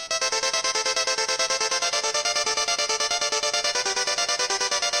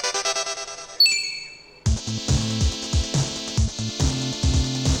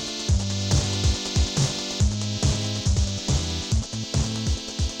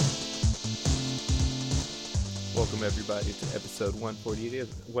Welcome everybody to episode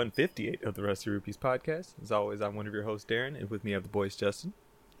 158 of the Rusty Rupees podcast. As always, I'm one of your hosts, Darren, and with me I have the boys, Justin.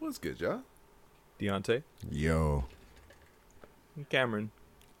 What's good, y'all? Deontay. Yo. And Cameron.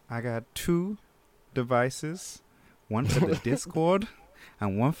 I got two devices, one for the Discord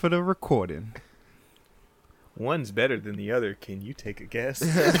and one for the recording. One's better than the other. Can you take a guess?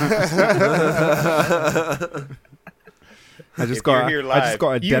 I just got to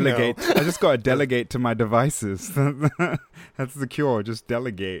delegate. I just got to delegate to my devices. That's the cure. Just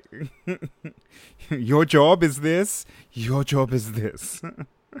delegate. Your job is this. Your job is this.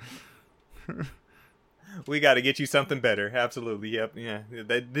 We got to get you something better. Absolutely. Yep. Yeah.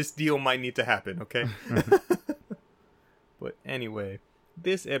 This deal might need to happen. Okay. But anyway,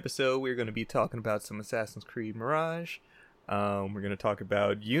 this episode we're going to be talking about some Assassin's Creed Mirage. We're going to talk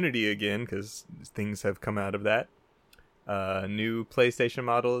about Unity again because things have come out of that. New PlayStation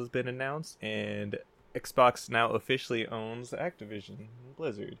model has been announced, and Xbox now officially owns Activision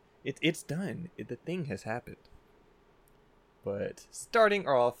Blizzard. It's done. The thing has happened. But starting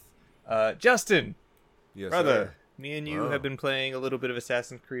off, Justin, yes, brother, sir. Me and you have been playing a little bit of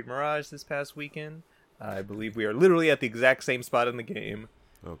Assassin's Creed Mirage this past weekend. I believe we are literally at the exact same spot in the game.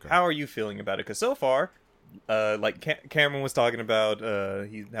 Okay. How are you feeling about it? Because so far, Cameron was talking about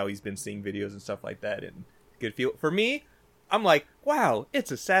how he's been seeing videos and stuff like that, and good feel. For me, I'm like, wow,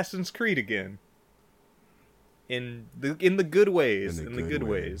 it's Assassin's Creed again. In the good ways. In the good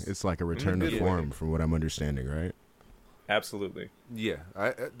ways. It's like a return to form, from what I'm understanding, right? Absolutely. Yeah,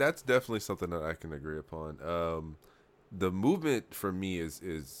 that's definitely something that I can agree upon. The movement for me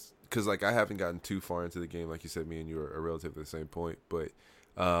is because like I haven't gotten too far into the game. Like you said, me and you are relatively the same point, but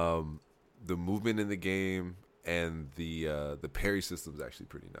the movement in the game and the parry system is actually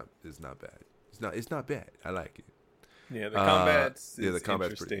is not bad. It's not bad. I like it. Yeah, the combat's pretty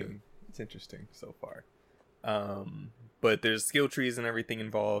interesting. good. It's interesting so far. But there's skill trees and everything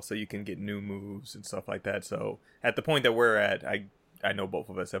involved, so you can get new moves and stuff like that. So at the point that we're at, I know both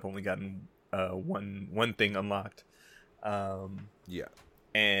of us have only gotten one thing unlocked. Yeah.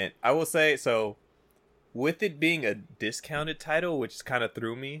 And I will say, so with it being a discounted title, which kind of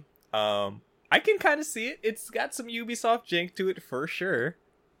threw me, I can kind of see it. It's got some Ubisoft jank to it for sure.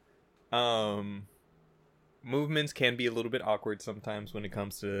 Movements can be a little bit awkward sometimes when it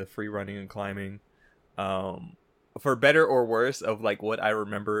comes to free running and climbing. For better or worse of like what I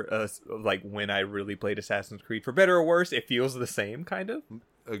remember like when I really played Assassin's Creed. For better or worse, it feels the same kind of.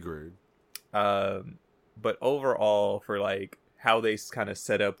 Agreed. But overall, for like how they kind of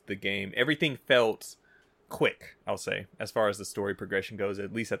set up the game, everything felt quick, I'll say, as far as the story progression goes,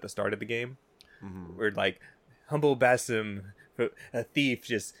 at least at the start of the game. Mm-hmm. Where like humble Basim, a thief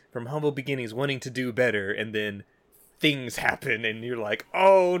just from humble beginnings wanting to do better, and then things happen and you're like,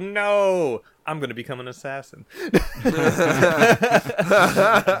 oh no, I'm gonna become an assassin.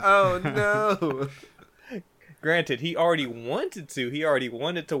 Oh no. Granted, he already wanted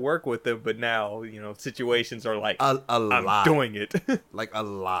to work with them, but now, situations are like, a I'm lot. doing it. Like a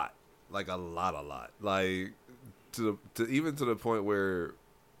lot. Like to even to the point where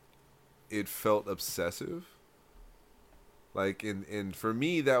it felt obsessive. Like, and for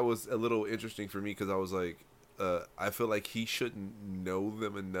me, that was a little interesting for me because I was like, I feel like he shouldn't know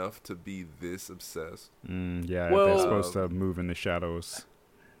them enough to be this obsessed. Yeah, well, they're supposed to move in the shadows.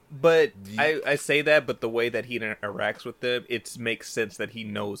 But I say that, but the way that he interacts with them, it makes sense that he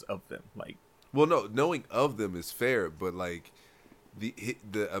knows of them. Like, well, no, knowing of them is fair, but like the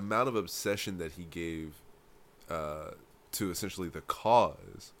amount of obsession that he gave to essentially the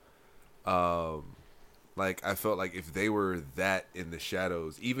cause, like I felt like if they were that in the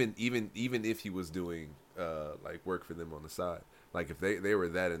shadows, even if he was doing like work for them on the side, like if they were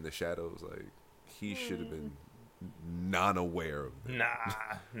that in the shadows, like he should have been non-aware of them.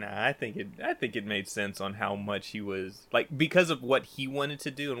 Nah. I think it made sense on how much he was like, because of what he wanted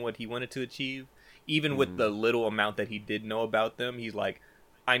to do and what he wanted to achieve. Even with the little amount that he did know about them, he's like,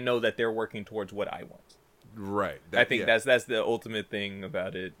 I know that they're working towards what I want. Right. I think that's the ultimate thing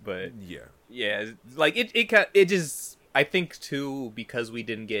about it. But yeah, like it just, I think too, because we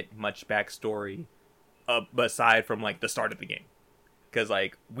didn't get much backstory aside from like the start of the game. Because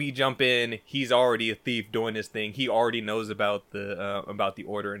like we jump in, he's already a thief doing his thing. He already knows about the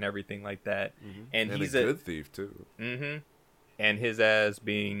order and everything like that. Mm-hmm. And he's a good thief too. Mm-hmm. And his ass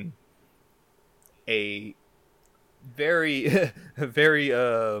being a very very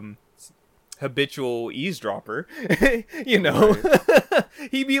habitual eavesdropper, right.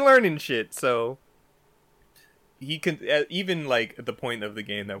 He be learning shit. So he can, even like at the point of the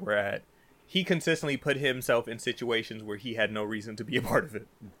game that we're at, he consistently put himself in situations where he had no reason to be a part of it.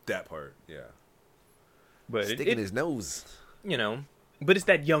 That part, yeah. but sticking his nose. You know, but it's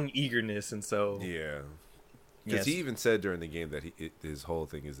that young eagerness, and so yeah. Because he even said during the game that his whole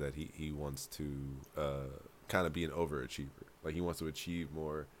thing is that he wants to kind of be an overachiever. Like he wants to achieve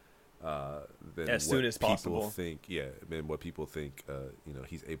more than as soon as possible. Think, than what people think.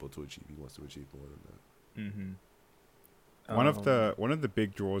 He's able to achieve. He wants to achieve more than that. Mm-hmm. One of the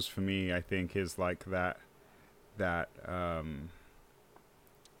big draws for me, I think, is like that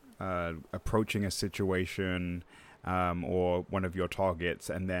approaching a situation or one of your targets,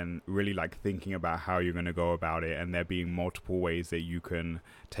 and then really like thinking about how you're going to go about it, and there being multiple ways that you can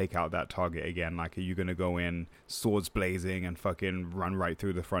take out that target again. Like, are you going to go in swords blazing and fucking run right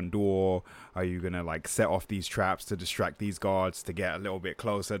through the front door? Are you going to like set off these traps to distract these guards to get a little bit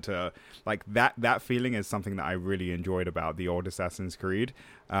closer to like that feeling is something that I really enjoyed about the old Assassin's Creed.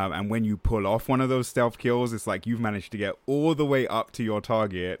 And when you pull off one of those stealth kills, it's like you've managed to get all the way up to your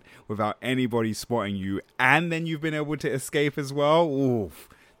target without anybody spotting you, and then you've been able to escape as well. Oof.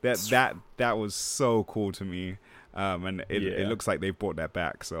 That was so cool to me. And it looks like they've brought that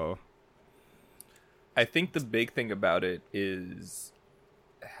back. So I think the big thing about it is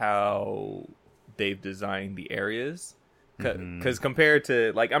how they've designed the areas. Because compared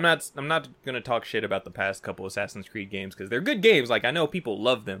to, like, I'm not gonna talk shit about the past couple Assassin's Creed games because they're good games. Like, I know people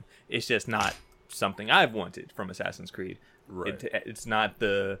love them. It's just not something I've wanted from Assassin's Creed. Right. It's not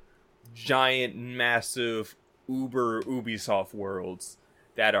the giant, massive Ubisoft worlds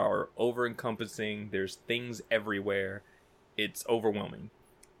that are over encompassing. There's things everywhere. It's overwhelming.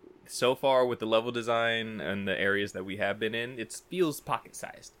 So far with the level design and the areas that we have been in, it feels pocket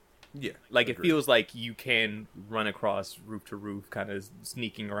sized. Yeah, like it feels like you can run across roof to roof, kind of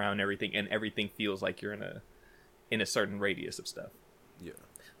sneaking around everything, and everything feels like you're in a certain radius of stuff. Yeah.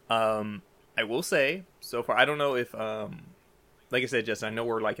 I will say, so far, I don't know if, like I said, Justin, I know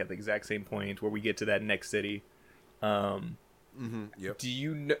we're like at the exact same point where we get to that next city. Yep. Do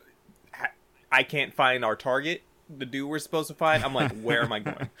you know? I can't find our target, the dude we're supposed to find. I'm like, where am I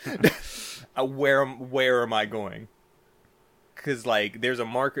going? Where am I going? Because like there's a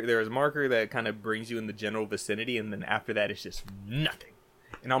marker that kind of brings you in the general vicinity, and then after that it's just nothing,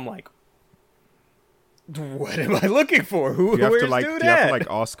 and I'm like, what am I looking for? Do you have to like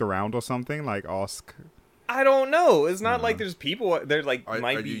ask around or something? Like ask. I don't know. It's not like there's people. There's like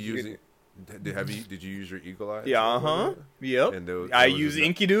Did you use your eagle eye? Yeah. Yep. And I use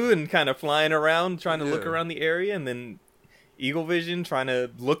Enkidu and kind of flying around, trying to look around the area, and then Eagle Vision, trying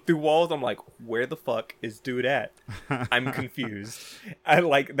to look through walls. I'm like, where the fuck is dude at? I'm confused.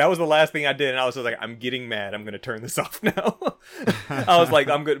 That was the last thing I did, and I was just like, I'm getting mad. I'm gonna turn this off now. I was like,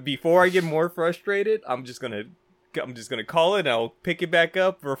 before I get more frustrated, I'm just gonna call it, and I'll pick it back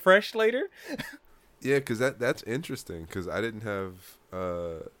up, refresh later. Yeah, because that's interesting. Because I didn't have,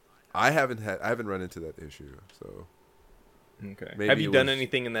 I haven't run into that issue. So, okay. Have you done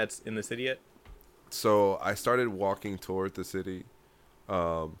anything in the city yet? So I started walking toward the city.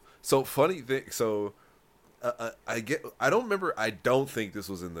 So funny thing. So I don't remember. I don't think this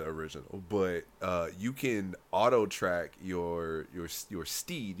was in the original, but you can auto track your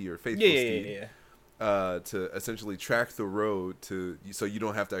steed, your faithful steed, to essentially track the road so you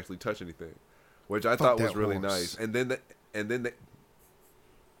don't have to actually touch anything, which I thought was really nice. And then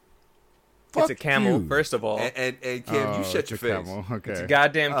it's a camel, first of all. And Cam, you shut your face. Camel. Okay. It's a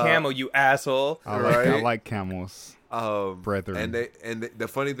goddamn camel, you asshole. I like camels. Brethren. And the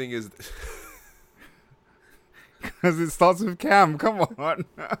funny thing is, because it starts with Cam. Come on.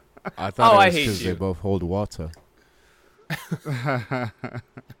 I thought it was because they both hold water.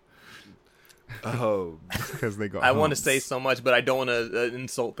 Because they got. I want to say so much, but I don't want to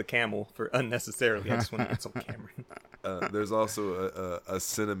insult the camel for unnecessarily. I just want to insult Cameron. There's also a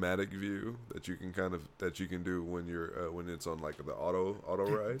cinematic view that you can do when it's on like the auto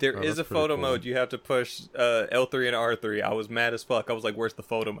ride. There is a photo mode. You have to push L3 and R3. I was mad as fuck. I was like, "Where's the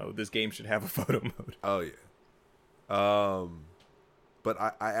photo mode? This game should have a photo mode." Oh yeah. But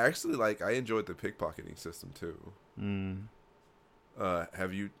I actually I enjoyed the pickpocketing system too.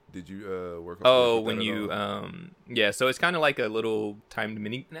 Did you work on? Oh, when you so it's kind of like a little timed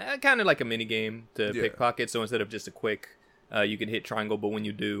kind of like a mini game to pickpocket. So instead of just a quick, you can hit triangle, but when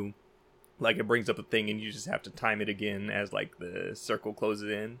you do, like it brings up a thing, and you just have to time it again as like the circle closes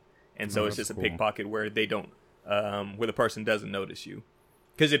in, and so it's just a pickpocket where they don't, where the person doesn't notice you.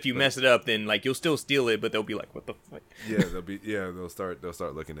 Because if you mess it up, then like you'll still steal it, but they'll be like, "What the fuck?" Yeah, they'll start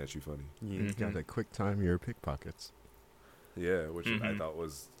looking at you funny. You gotta quick time your pickpockets. Yeah, which I thought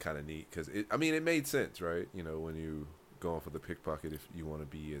was kind of neat because it made sense, right? You know, when you going for the pickpocket if you want to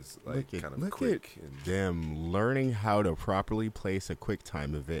be as kind of quick. And them learning how to properly place a quick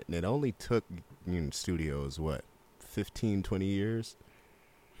time event, and it only took studios 15, 20 years.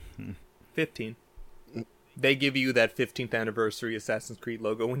 15. They give you that 15th anniversary Assassin's Creed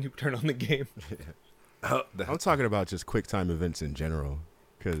logo when you turn on the game. I'm talking about just quick time events in general,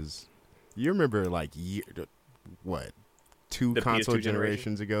 because you remember two console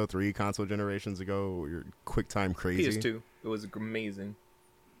generations ago, 3 console generations ago, your quick time crazy. PS2, it was amazing.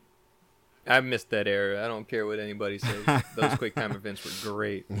 I missed that era. I don't care what anybody says. Those quick time events were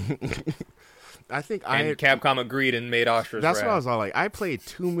great. Capcom agreed and made Asura's Wrath. That's what I was all like. I played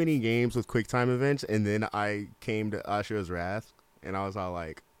too many games with quick time events, and then I came to Asura's Wrath, and I was all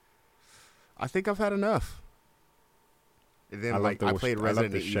like, I think I've had enough. And then I played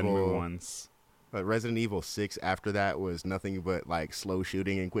Resident Evil ones. But Resident Evil 6 after that was nothing but slow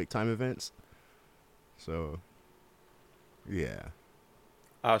shooting and quick time events. So, yeah.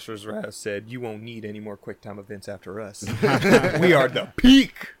 Asura's Wrath said, "You won't need any more quick time events after us. We are the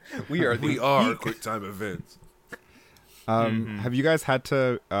peak. We are quick time events." Have you guys had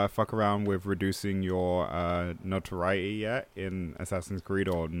to fuck around with reducing your notoriety yet in Assassin's Creed,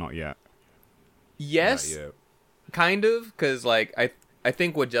 or not yet? Yes, not yet. Kind of, because I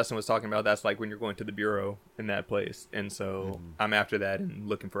think what Justin was talking about, that's when you're going to the bureau in that place. And so I'm after that and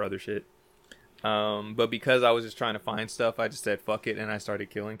looking for other shit. But because I was just trying to find stuff, I just said, fuck it. And I started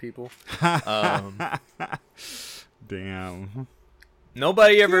killing people. Damn.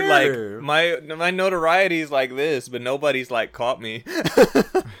 Nobody ever my notoriety is like this, but nobody's caught me.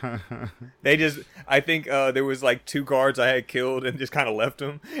 I think there was 2 guards I had killed and just kind of left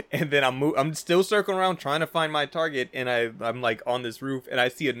them, and then I'm still circling around trying to find my target, and I'm on this roof, and I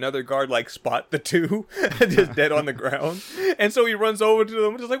see another guard spot the 2 just dead on the ground, and so he runs over to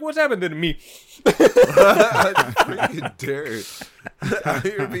them, just what's happened to me? Freaking Derek, out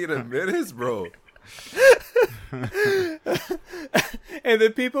here being a menace, bro. And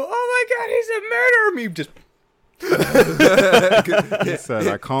then people, oh my god, he's a murderer! Me just. He said,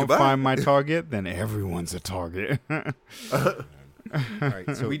 I can't find my target, then everyone's a target. Alright,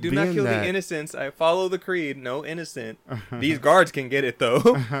 so we do not kill the innocents. I follow the creed. No innocent. These guards can get it though.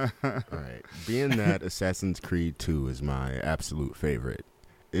 Alright, being that Assassin's Creed 2 is my absolute favorite,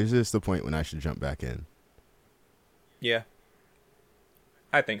 is this the point when I should jump back in? Yeah,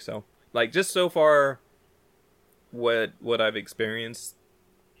 I think so. Just so far, what I've experienced,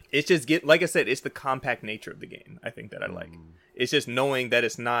 it's just like I said, it's the compact nature of the game. I think that I like. It's just knowing that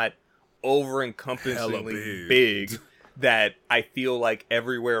it's not over encompassingly big. That I feel like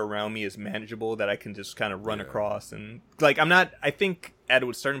everywhere around me is manageable. That I can just kind of run across, and I'm not. I think at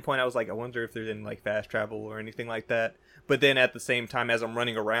a certain point I was I wonder if there's any fast travel or anything like that. But then at the same time, as I'm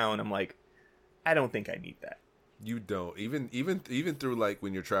running around, I'm I don't think I need that. You don't even through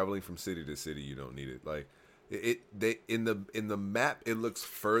when you're traveling from city to city, you don't need it. In the map, it looks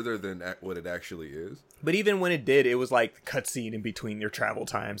further than what it actually is. But even when it did, it was cutscene in between your travel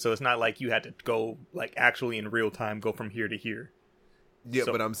time, so it's not you had to go actually in real time, go from here to here. Yeah,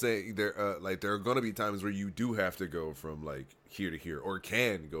 so, but I'm saying there are going to be times where you do have to go from here to here, or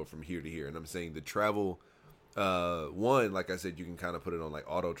can go from here to here. And I'm saying the travel, one, like I said, you can kind of put it on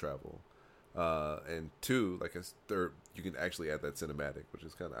auto travel. And 2, third, you can actually add that cinematic, which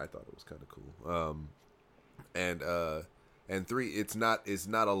is I thought it was kind of cool. And 3, it's not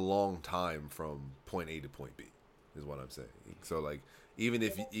a long time from point A to point B, is what I'm saying. So even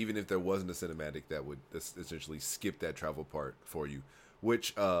if there wasn't a cinematic, that would essentially skip that travel part for you,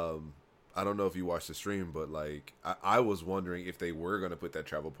 which I don't know if you watched the stream, but I was wondering if they were going to put that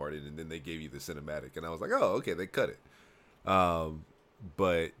travel part in, and then they gave you the cinematic, and I was oh, okay, they cut it.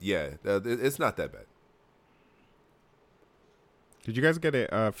 But yeah, it's not that bad. Did you guys get it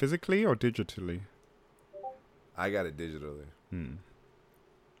physically or digitally? I got it digitally.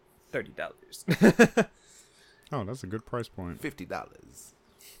 $30. Oh, that's a good price point. $50.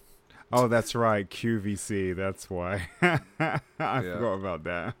 Oh, that's right, QVC. That's why. I forgot about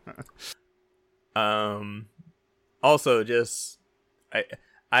that. Also, just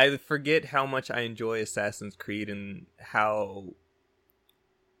I forget how much I enjoy Assassin's Creed, and how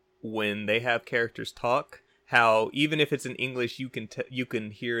when they have characters talk, how even if it's in English, you can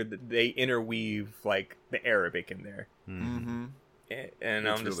hear that they interweave the Arabic in there. Mm-hmm. And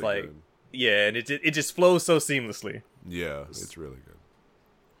it's I'm just really good. Yeah, and it just flows so seamlessly. Yeah, it's really good.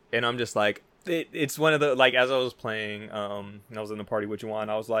 And I'm just it's one of the as I was playing, and I was in the party with Juwan,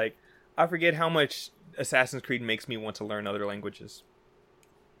 I was I forget how much Assassin's Creed makes me want to learn other languages.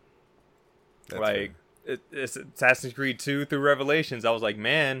 That's it's Assassin's Creed 2 through Revelations, I was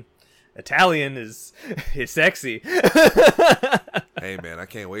man, Italian is sexy. Hey man, I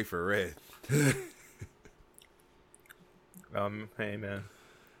can't wait for red. Hey man,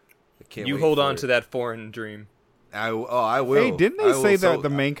 You hold on to that foreign dream. I will. Hey, didn't they say that the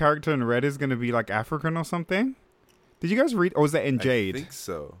main character in red is going to be like African or something? Did you guys read? Or was that in Jade? I think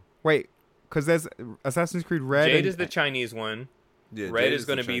so. Wait, because there's Assassin's Creed Red. Jade is the Chinese one. Yeah, red is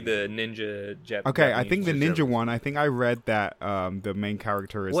going to be the ninja Japanese. Okay, I think the ninja one. I think I read that the main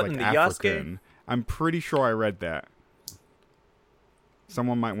character is like African. I'm pretty sure I read that.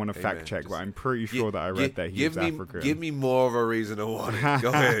 Someone might want to fact check, but I'm pretty sure that I read that he's African. Give me more of a reason to want it. Go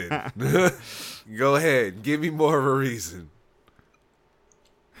ahead. Go ahead. Give me more of a reason.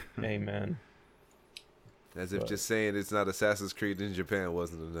 Amen. As if just saying it's not Assassin's Creed in Japan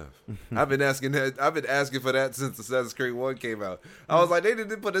wasn't enough. I've been asking for that since Assassin's Creed 1 came out. I was like, they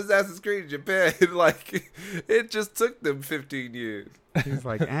didn't put Assassin's Creed in Japan. Like, it just took them 15 years. He's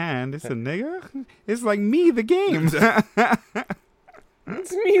like, and it's a nigga? It's like me, the game.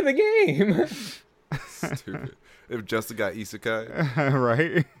 It's me, the game. Stupid. If Justin got isekai.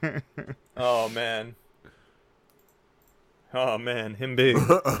 Right? Oh, man. Him big.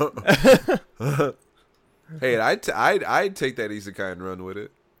 Hey, I'd take that isekai and run with it.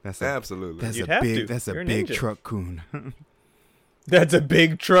 Absolutely. That's a big truck coon. That's a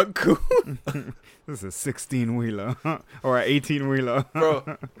big truck coon. This is a 16-wheeler or an 18-wheeler.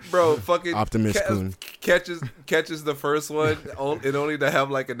 Bro, fucking Optimus coon catches the first one and only to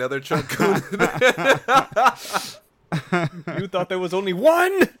have like another truck coon. You thought there was only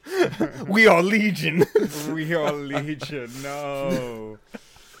one? We are Legion. We are Legion. No.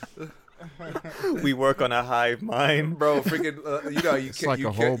 We work on a hive mind, bro. Freaking,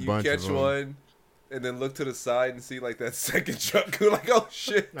 you catch one, and then look to the side and see like that second truck. Like, oh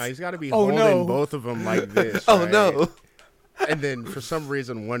shit! No, he's got to be holding both of them like this. Oh no! And then for some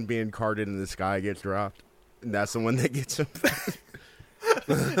reason, one being carted in the sky gets dropped, and that's the one that gets him.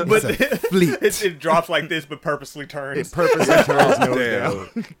 But it drops like this, but purposely turns. It purposely turns. No damn.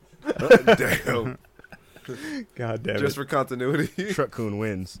 Damn. God damn it! Just for continuity, Truck Coon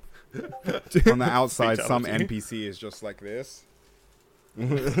wins. On the outside, some NPC is just like this.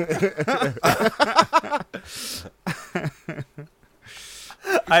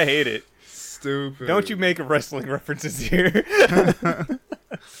 I hate it. Stupid. Don't you make wrestling references here?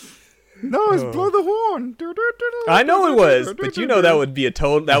 No, it's blow the horn. I know it was, but you know that would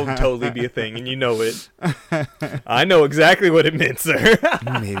totally be a thing, and you know it. I know exactly what it meant, sir.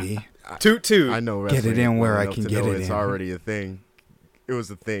 Maybe. Toot. I know wrestling. Get it in where I can get it in. It's already a thing. It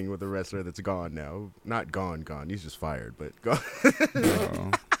was a thing with a wrestler that's gone now. Not gone. He's just fired, but gone.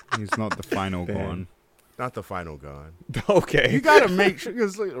 No, he's not the final gone. Not the final gone. Okay. You got to make sure,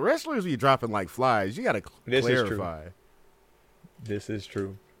 because wrestlers be dropping like flies. You got to clarify. This is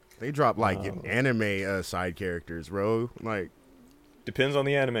true. They drop like anime side characters, bro. Like, depends on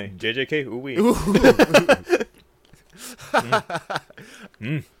the anime. JJK, ooh-wee.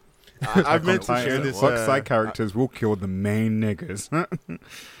 I meant to share this. Side characters will kill the main niggas.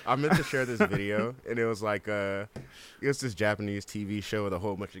 I meant to share this video, and it was like it was this Japanese TV show with a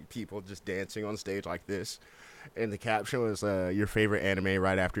whole bunch of people just dancing on stage like this, and the caption was your favorite anime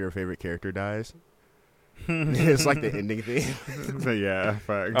right after your favorite character dies. It's like the ending theme. So yeah,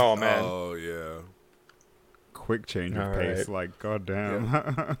 fact. Oh man. Oh yeah. Quick change of pace, like goddamn.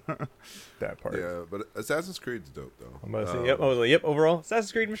 Yeah. That part. Yeah, but Assassin's Creed's dope though. I'm about to say, yep. Overall,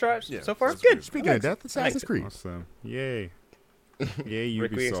 Assassin's Creed Mirage so far, Assassin's good. Creed. Speaking of death, Assassin's Creed. Awesome. Yay. Yay,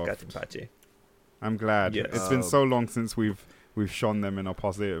 Ubisoft. I'm glad. Yes. It's been so long since we've shone them in a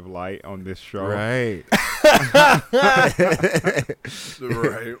positive light on this show. Right.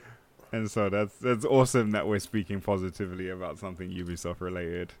 Right. And so that's awesome that we're speaking positively about something Ubisoft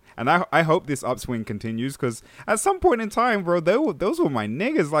related. And I hope this upswing continues, because at some point in time, bro, those were my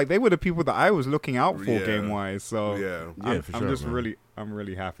niggas. Like, they were the people that I was looking out for game wise. So I'm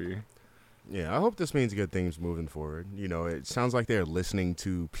really happy. Yeah, I hope this means good things moving forward. You know, it sounds like they're listening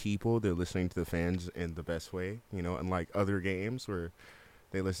to people. They're listening to the fans in the best way, you know, unlike other games where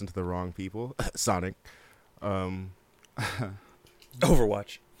they listen to the wrong people. Sonic.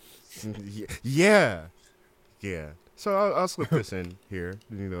 Overwatch. Yeah. So I'll slip this in here.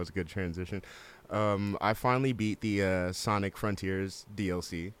 You know, it's a good transition. I finally beat the Sonic Frontiers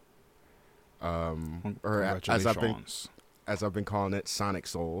DLC. Or as I've been calling it, Sonic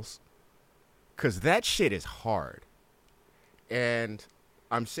Souls. 'Cause that shit is hard. And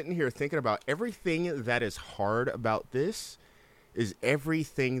I'm sitting here thinking about everything that is hard about this is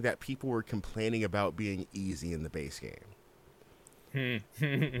everything that people were complaining about being easy in the base game.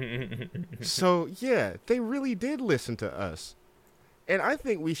 So, yeah, they really did listen to us. and I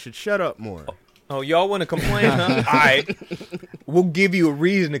think we should shut up more. Oh, y'all want to complain, huh? All right. We'll give you a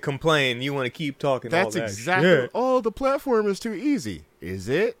reason to complain. You want to keep talking all that exactly. shit. Oh, the platform is too easy. Is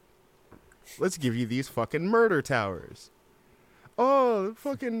it? Let's give you these fucking murder towers. Oh,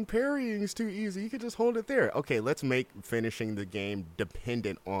 fucking parrying's too easy. You could just hold it there. Okay, let's make finishing the game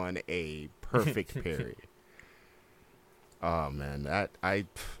dependent on a perfect parry. Oh, man.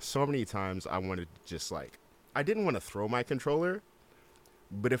 So many times I wanted to just I didn't want to throw my controller,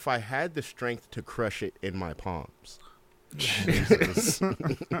 but if I had the strength to crush it in my palms. Jesus.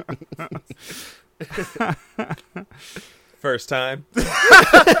 First time.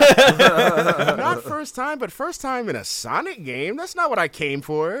 Not first time, but first time in a Sonic game. That's not what I came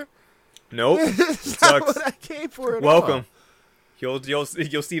for. Nope. That's not what I came for at Welcome. all.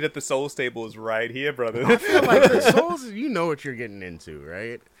 You'll see that the Soul Stable is right here, brother. I feel like the Souls, you know what you're getting into,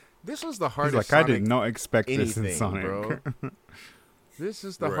 right? This was the hardest. He's like, I did not expect this in Sonic, bro. This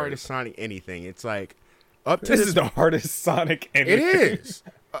is the hardest Sonic anything. It's like this is the hardest Sonic anything. It is.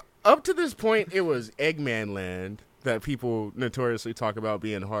 Up to this point, it was Eggman Land that people notoriously talk about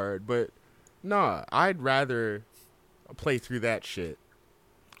being hard, but nah, I'd rather play through that shit.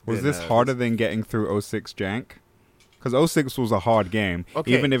 Was this harder than getting through 06 Jank? Because 06 was a hard game.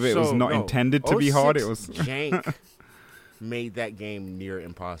 Okay, even if it was not intended to be hard, it was... Jank made that game near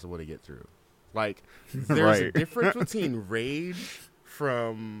impossible to get through. Like, there's a difference between rage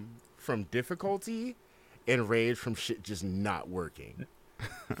from difficulty and rage from shit just not working.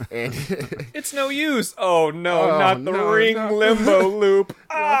 And it's no use. Oh no, not the ring limbo loop.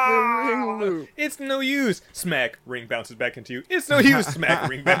 Ring loop. It's no use. Smack, ring bounces back into you. It's no use. Smack,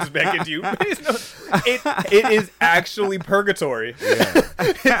 ring bounces back into you. It is actually purgatory. Yeah.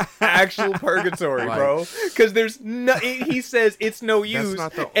 It's actual purgatory, bro. Because there's no. He says it's no use,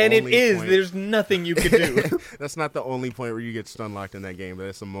 and it is. Point. There's nothing you can do. That's not the only point where you get stun locked in that game, but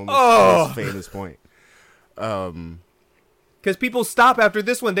it's a most famous point. Because people stop after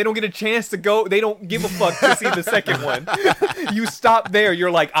this one. They don't get a chance to go. They don't give a fuck to see the second one. You stop there. You're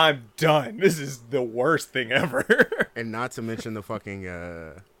like, I'm done. This is the worst thing ever. And not to mention the fucking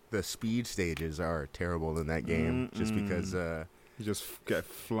the speed stages are terrible in that game. Just because you just get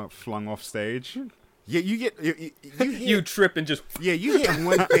flung off stage. Yeah, you get you trip and just you hit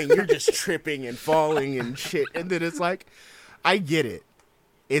one thing. You're just tripping and falling and shit. And then it's like, I get it.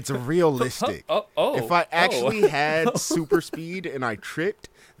 It's realistic. If I actually had super speed and I tripped,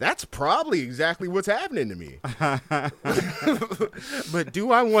 that's probably exactly what's happening to me. But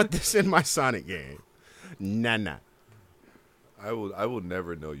do I want this in my Sonic game? Nah. I will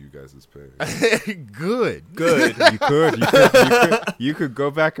never know you guys' pain. Good. You could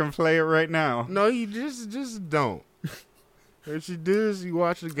go back and play it right now. No, you just don't. What you do is you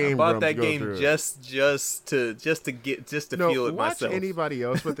watch the game. I bought that game just to feel it myself. Watch anybody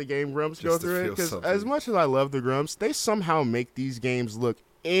else with the Game Grumps go through it, because as much as I love the Grumps, they somehow make these games look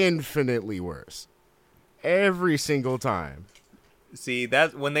infinitely worse every single time. See,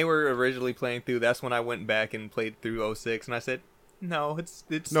 that's when they were originally playing through. That's when I went back and played through 06, and I said, "No, it's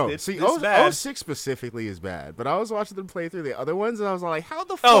bad." 06 specifically is bad, but I was watching them play through the other ones, and I was like, "How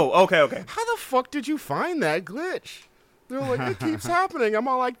the fuck? Oh, okay. How the fuck did you find that glitch?" They're like, it keeps happening. I'm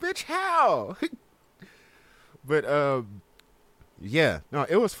all like, bitch, how? But, yeah. No,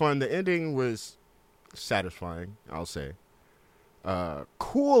 it was fun. The ending was satisfying, I'll say.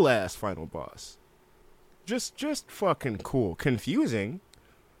 Cool-ass final boss. Just fucking cool. Confusing,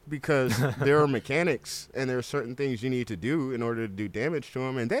 because there are mechanics, and there are certain things you need to do in order to do damage to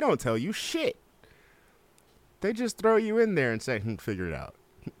them, and they don't tell you shit. They just throw you in there and say, figure it out.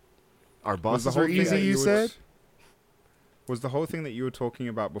 Our bosses are easy, you said? Was the whole thing that you were talking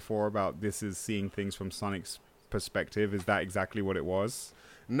about before about this is seeing things from Sonic's perspective, is that exactly what it was?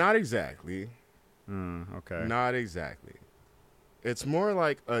 Not exactly. Okay. Not exactly. It's more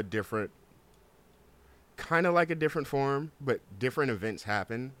like a different, kind of like a different form, but different events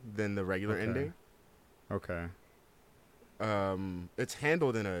happen than the regular ending. Okay. It's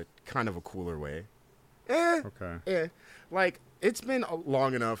handled in a kind of a cooler way. Okay. Like, it's been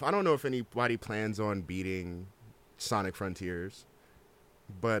long enough. I don't know if anybody plans on beating Sonic Frontiers,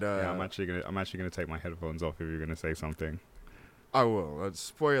 but I'm actually gonna take my headphones off if you're gonna say something. I will.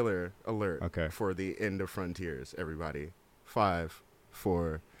 Spoiler alert. Okay. For the end of Frontiers, everybody. 5,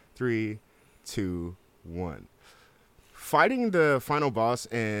 4, 3, 2, 1. Fighting the final boss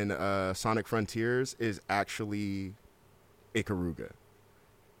in Sonic Frontiers is actually Ikaruga.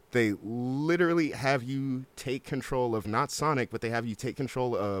 They literally have you take control of not Sonic, but they have you take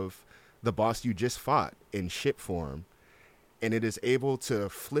control of the boss you just fought in ship form, and it is able to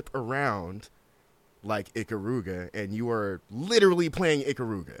flip around like Ikaruga, and you were literally playing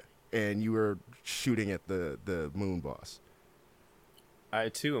Ikaruga, and you were shooting at the moon boss. I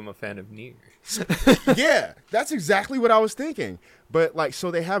too am a fan of Nier. Yeah, that's exactly what I was thinking. But like,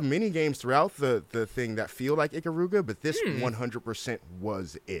 so they have mini games throughout the thing that feel like Ikaruga, but this 100%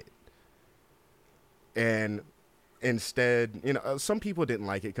 was it. And instead, some people didn't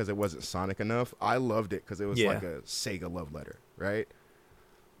like it because it wasn't Sonic enough. I loved it because it was like a Sega love letter, right?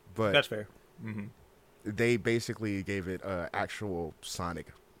 But that's fair. Mm-hmm. They basically gave it actual Sonic.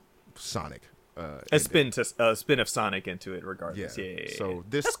 A spin of Sonic into it, regardless. Yeah. So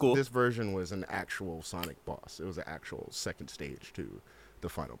that's cool. This version was an actual Sonic boss. It was an actual second stage to the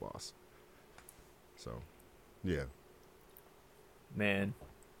final boss. So, yeah. Man,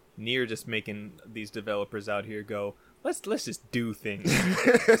 Nier just making these developers out here go, let's just do things.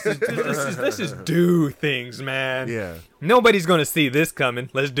 let's just do things, man. Yeah. Nobody's gonna see this coming.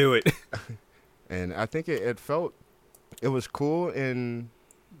 Let's do it. And I think it was cool in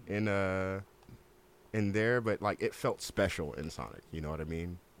there, but like it felt special in Sonic. You know what I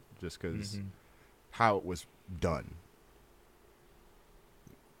mean? Just because how it was done.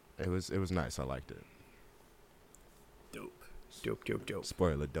 It was nice. I liked it. Dope.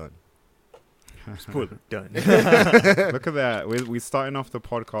 Spoiler done. Spoiler done. Look at that. We're starting off the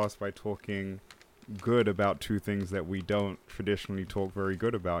podcast by talking good about two things that we don't traditionally talk very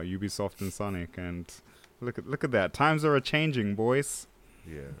good about, Ubisoft and Sonic. And look at that. Times are a-changing, boys.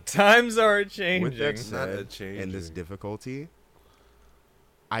 Yeah. Times are a-changing. With that said, and this difficulty,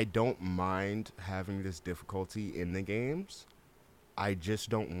 I don't mind having this difficulty in the games. I just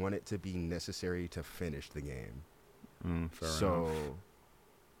don't want it to be necessary to finish the game. Fair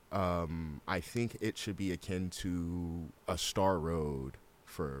enough. I think it should be akin to a Star Road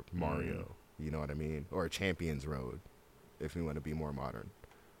for Mario. You know what I mean? Or a Champions Road, if you want to be more modern.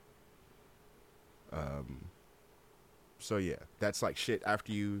 So yeah, that's like shit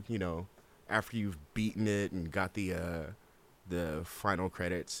after after you've beaten it and got the final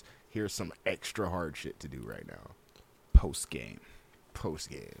credits, here's some extra hard shit to do right now. Post game.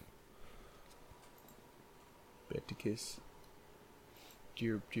 Beticus.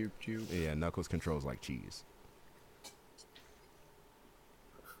 Joop. Yeah, Knuckles controls like cheese.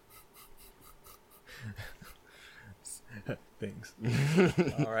 Things.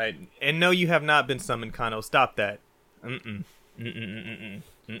 All right. And no, you have not been summoned, Kano. Stop that. I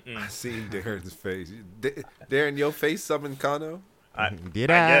seen Darren's face. Darren, your face summoned Kano? I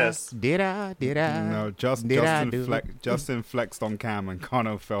guess. Did I? No, Justin flexed on cam and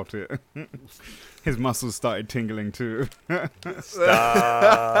Kano felt it. His muscles started tingling too.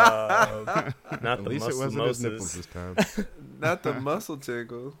 Stop. Not At the least it muscle wasn't his moses. nipples this time. Not the muscle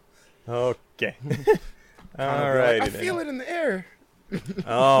tickle. Okay. All right. I feel it in the air.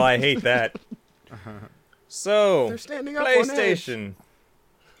 Oh, I hate that. So, They're standing up on edge. PlayStation.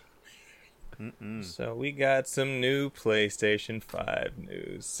 So we got some new PlayStation 5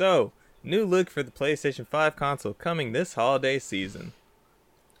 news. So, new look for the PlayStation 5 console coming this holiday season.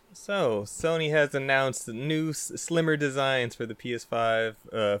 So, Sony has announced new slimmer designs for the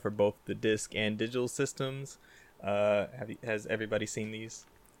PS5 for both the disc and digital systems. Has everybody seen these?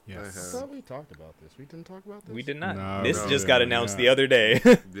 Yes. I thought we talked about this. We didn't talk about this? We did not. No, this no, just yeah, got announced yeah. the other day.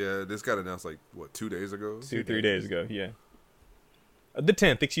 Yeah, this got announced 2 days ago? 3 days ago, yeah. The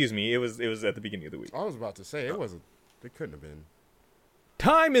 10th, excuse me. It was at the beginning of the week. I was about to say, it wasn't. It couldn't have been.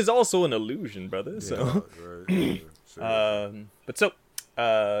 Time is also an illusion, brother. So, Right. but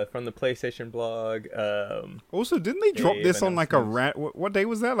from the PlayStation blog. Also, didn't they drop this on like a announcements. what day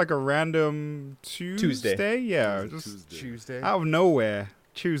was that? Like a random Tuesday? Yeah, just Tuesday. out of nowhere.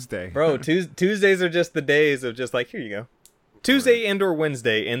 Tuesday. Bro, Tuesdays are just the days of just like, here you go. Tuesday and or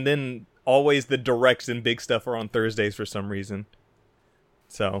Wednesday, and then always the directs and big stuff are on Thursdays for some reason.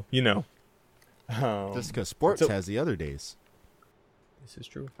 So, Just because sports has the other days. This is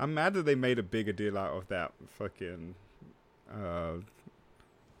true. I'm mad that they made a bigger deal out of that fucking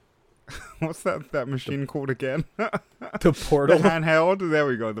what's that machine called again? The Portal. The handheld? There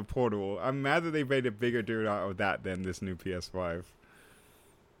we go, the Portal. I'm mad that they made a bigger deal out of that than this new PS5.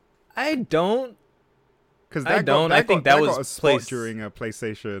 I don't. Because I think that was got a spot during a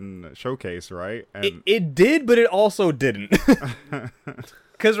PlayStation showcase, right? And It did, but it also didn't.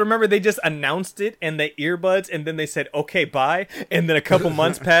 Because remember, they just announced it and the earbuds, and then they said, okay, bye. And then a couple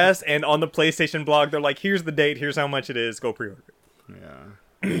months passed, and on the PlayStation blog, they're like, here's the date, here's how much it is, go pre-order it.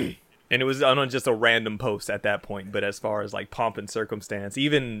 Yeah. And it was on just a random post at that point. But as far as like pomp and circumstance,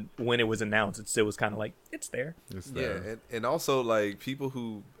 even when it was announced, it still was kind of like, it's there. It's there. Yeah, and also people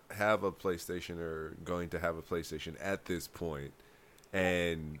who have a PlayStation or going to have a PlayStation at this point,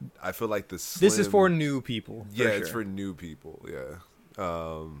 and I feel like this is for new people. Yeah, it's for new people. Yeah,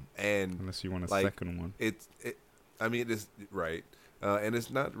 and unless you want a like, second one, I mean, it's right. And it's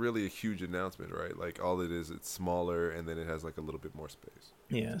not really a huge announcement, right? Like, all it is, it's smaller, and then it has, like, a little bit more space.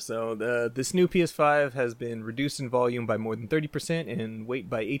 Yeah, so this new PS5 has been reduced in volume by more than 30% and weight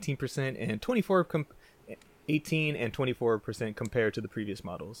by 18% and 18 and 24% compared to the previous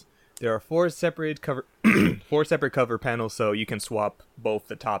models. There are four separate cover panels, so you can swap both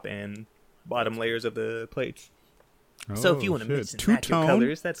the top and bottom layers of the plates. So if you want to mix and match your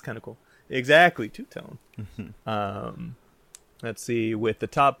colors, that's kind of cool. Exactly, two-tone. Let's see, with the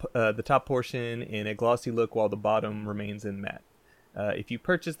top portion in a glossy look while the bottom remains in matte. If you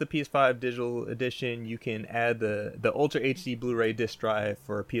purchase the PS5 digital edition, you can add the Ultra HD Blu-ray disc drive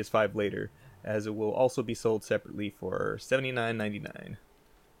for PS5 later, as it will also be sold separately for $79.99.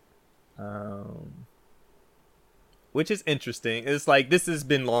 Which is interesting. It's like, this has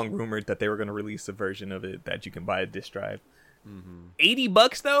been long rumored that they were going to release a version of it that you can buy a disc drive.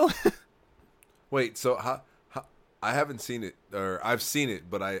 $80 though? Wait, so how I haven't seen it, or I've seen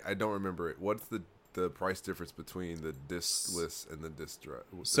it, but I don't remember it. What's the price difference between the discless and the disc drive?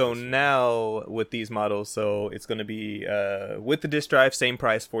 So now with these models, so it's going to be with the disc drive, same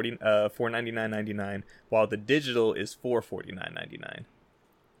price, $499.99, while the digital is $449.99.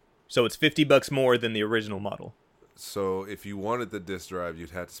 So it's $50 more than the original model. So if you wanted the disc drive, you'd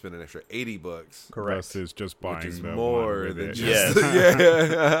have to spend an extra $80. Correct. Versus just buying, which is the more one than it. just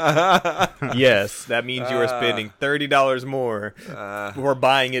Yes, that means you are spending $30 more for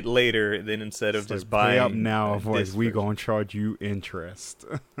buying it later than instead of just buying. Pay up now, otherwise we gonna charge you interest.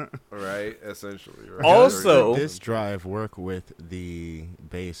 Right, essentially. Right? Also, does this drive work with the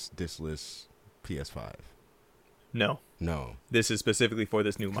base discless PS5? No. This is specifically for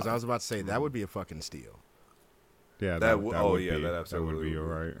this new model. Because I was about to say that would be a fucking steal. Yeah, that absolutely would be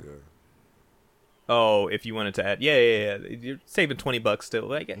alright. Yeah. Oh, if you wanted to add, yeah, you're saving $20 still.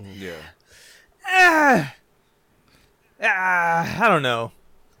 Like, yeah. I don't know.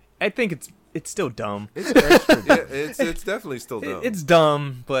 I think it's still dumb. It's extra. Yeah, it's definitely still dumb. It's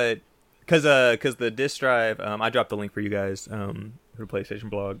dumb, but because the disc drive, I dropped the link for you guys for the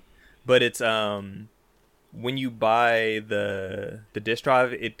PlayStation blog, but it's when you buy the disc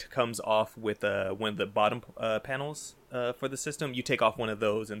drive, it comes off with one of the bottom panels for the system. You take off one of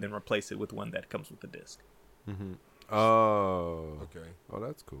those and then replace it with one that comes with the disc. Mm-hmm. Oh, okay. Oh,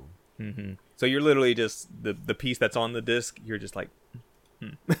 that's cool. Mm-hmm. So you're literally just the piece that's on the disc. You're just like,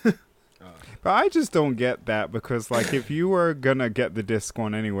 But I just don't get that, because like, if you were gonna get the disc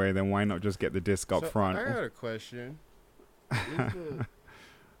one anyway, then why not just get the disc up front? I got a question.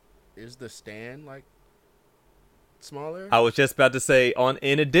 Is the stand like smaller? I was just about to say,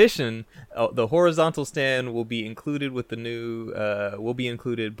 in addition, the horizontal stand will be included with the new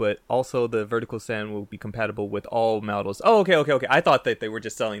but also the vertical stand will be compatible with all models. Oh, okay. I thought that they were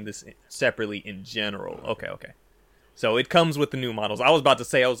just selling this separately in general. Okay. So it comes with the new models. I was about to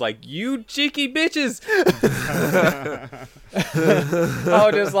say, I was like, you cheeky bitches. I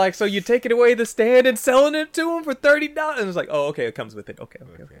was just like, so you taking away the stand and selling it to them for $30? And it was like, oh, okay, it comes with it. Okay.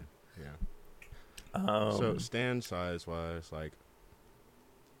 So stand size wise, like,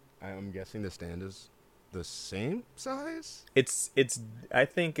 I'm guessing the stand is the same size? It's I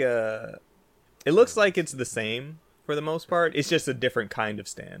think it looks like it's the same for the most part. It's just a different kind of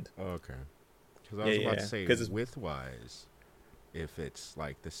stand. Oh, okay. Because I was about to say, width wise, if it's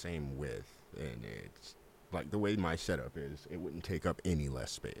like the same width and it's like the way my setup is, it wouldn't take up any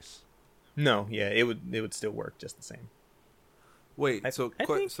less space. No, yeah, it would still work just the same. Wait,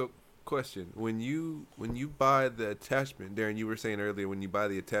 question: when you buy the attachment, Darren, you were saying earlier, when you buy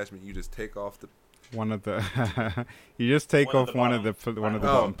the attachment, you just take off one of the you just take off one of the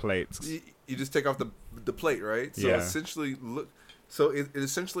bottom plates. You just take off the plate, right? So essentially, it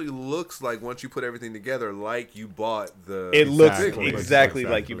essentially looks like, once you put everything together, like you bought the. It looks exactly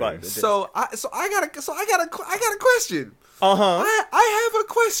like you bought the disc. So I got a question. I have a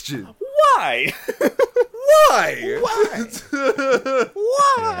question. Why? Why?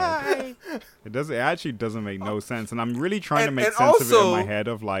 It actually doesn't make no sense, and I'm really trying to make sense of it in my head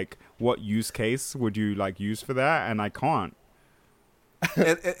of like, what use case would you like use for that, and I can't.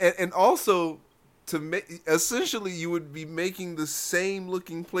 and also, essentially, you would be making the same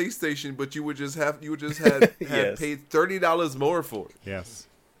looking PlayStation, but you would just have paid $30 more for it. Yes.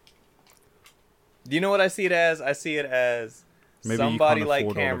 Do you know what I see it as? I see it as maybe somebody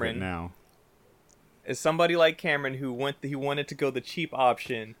like Cameron now. Is somebody like Cameron who wanted to go the cheap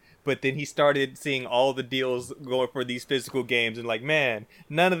option, But then he started seeing all the deals going for these physical games and like, man,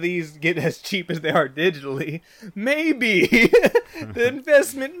 none of these get as cheap as they are digitally. Maybe the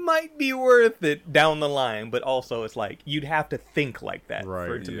investment might be worth it down the line. But also it's like, you'd have to think like that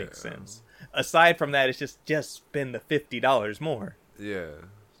for it to make sense. Aside from that, it's just spend the $50 more. Yeah.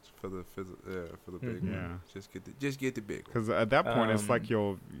 For the big one. Just get the big one. Because at that point, it's like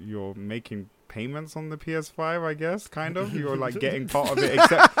you're making payments on the PS5, I guess, kind of. You're like getting part of it,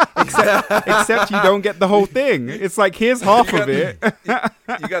 except you don't get the whole thing. It's like, here's half of it.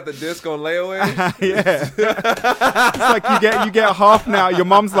 You got the disc on layaway? Yeah. It's like you get half now. Your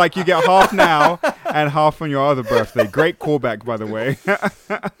mom's like, you get half now and half on your other birthday. Great callback, by the way. You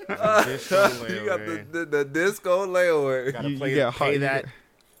got the disc on layaway. Gotta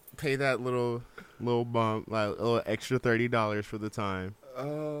pay that little bump, like a little extra $30 for the time.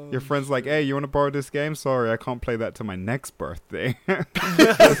 Your friend's like, hey, you want to borrow this game? Sorry, I can't play that till my next birthday. I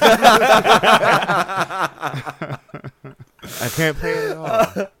can't play it at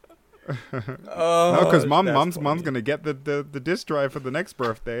all. No, because mom's gonna get the disc drive for the next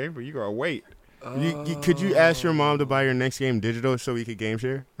birthday, but you gotta wait. Could you ask your mom to buy your next game digital so we could game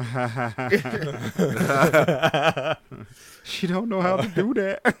share? She don't know how to do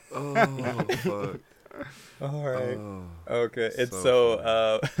that. Oh, fuck. All right. Okay. And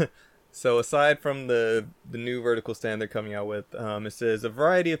so aside from the new vertical stand they're coming out with, it says a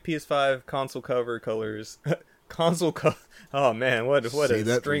variety of PS5 console cover colors. Oh man, what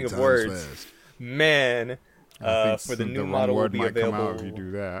a string of words. Fast. Man, for the new model will be available. Come out if you do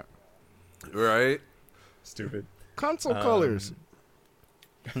that. Right? Stupid. Console colors.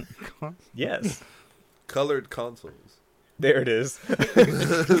 Yes. Colored consoles. There it is. But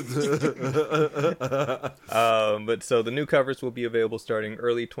so the new covers will be available starting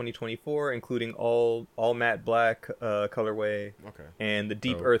early 2024, including all matte black colorway, and the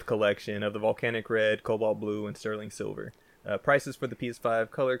Deep Earth collection of the volcanic red, cobalt blue, and sterling silver. Prices for the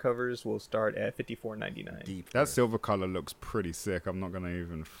PS5 color covers will start at $54.99. That silver color looks pretty sick. I'm not gonna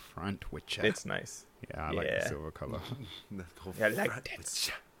even front with you. It's nice. Yeah, I like the silver color. I like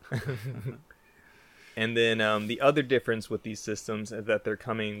that. And then the other difference with these systems is that they're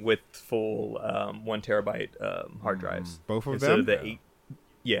coming with full 1 terabyte hard drives. Both of instead them? Of the 8.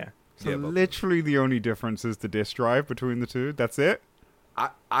 Yeah. So literally the only difference is the disk drive between the two. That's it?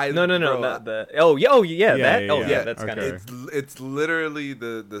 No, not the. That's kind of. It's literally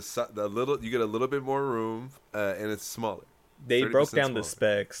the little. You get a little bit more room, and it's smaller. They broke down the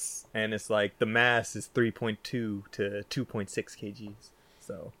specs, and it's like the mass is 3.2 to 2.6 kgs.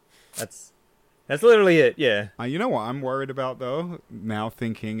 So that's literally it. Yeah. You know what I'm worried about though? Now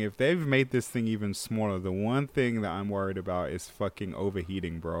thinking, if they've made this thing even smaller, the one thing that I'm worried about is fucking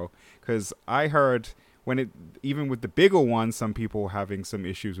overheating, bro. Because I heard. Even with the bigger ones, some people were having some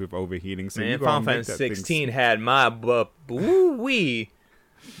issues with overheating. So man, Final Fantasy 16 had my woo-wee.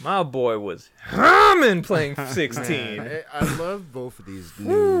 My boy was humming playing 16. Man, I love both of these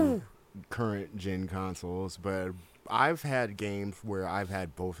new current gen consoles, but I've had games where I've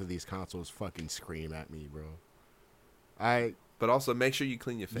had both of these consoles fucking scream at me, bro. But also make sure you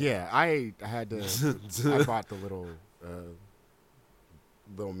clean your face. Yeah, I had to. I bought the little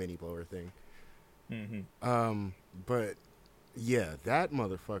mini blower thing. Mm-hmm. But yeah, that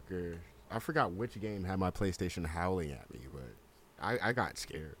motherfucker. I forgot which game had my PlayStation howling at me, but I got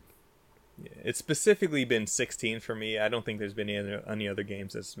scared. Yeah, it's specifically been 16 for me. I don't think there's been any other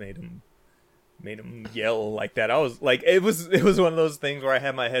games that's made him yell like that. I was like, it was one of those things where I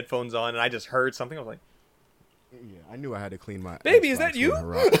had my headphones on and I just heard something. I was like, yeah, I knew I had to clean my. Baby, Xbox is that you?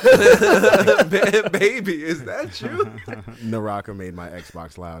 Baby, is that you? Naraka made my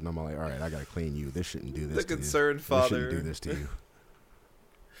Xbox loud, and I'm like, all right, I gotta clean you. This shouldn't do this. The concerned father. This shouldn't do this to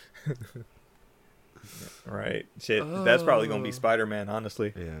you. Right. Shit. That's probably gonna be Spider-Man,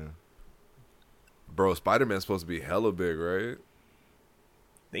 honestly. Yeah. Bro, Spider-Man's supposed to be hella big, right?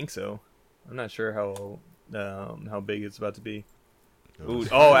 Think so. I'm not sure how big it's about to be. Ooh,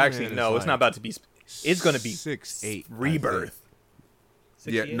 actually, no, it's not about to be. It's going to be 6'8" Rebirth.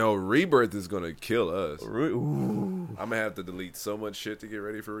 Yeah, no, Rebirth is going to kill us. Ooh. I'm going to have to delete so much shit to get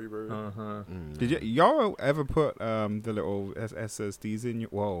ready for Rebirth. Uh-huh. Did y'all ever put the little SSDs in your...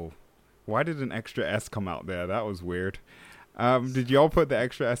 Whoa. Why did an extra S come out there? That was weird. Did y'all put the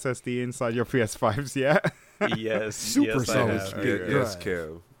extra SSD inside your PS5s yet? Yes. Super solid. Yes,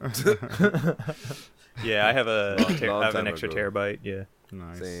 Kev. Yeah, I have an extra terabyte. Yeah.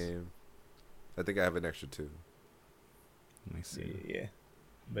 Nice. Same. I think I have an extra 2. I see. Yeah.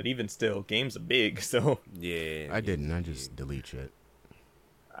 But even still, games are big, so... Yeah. I didn't. I just delete shit.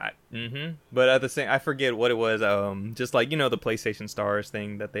 Mm-hmm. But at the same, I forget what it was. Just like, the PlayStation Stars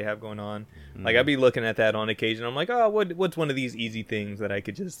thing that they have going on. Mm. Like, I'd be looking at that on occasion. I'm like, oh, what's one of these easy things that I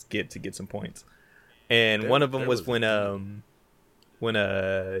could just get to get some points? And one of them was when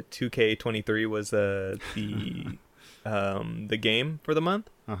 2K23 was the game for the month.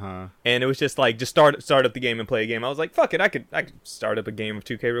 And it was just like, just start up the game and play a game. I was like, fuck it, I could start up a game of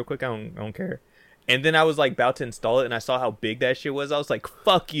 2K real quick. I don't care. And then I was like about to install it, and I saw how big that shit was. I was like,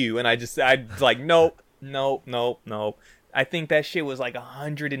 fuck you. And I like, nope. I think that shit was like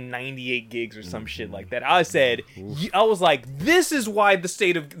 198 gigs or some shit like that. I said, I was like, this is why why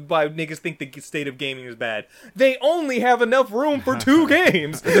niggas think the state of gaming is bad. They only have enough room for 2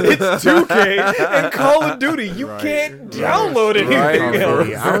 games. It's 2K and Call of Duty. You can't download anything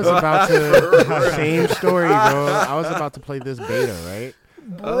else. I was about to, same story, bro. I was about to play this beta, right?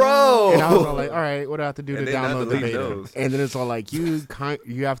 Bro, and I was all like, all right, what do I have to do to download the beta? Those. And then it's all like, you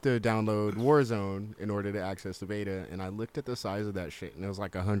have to download Warzone in order to access the beta. And I looked at the size of that shit, and it was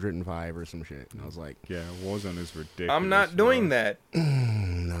like 105 or some shit. And I was like, yeah, Warzone is ridiculous. I'm not doing that.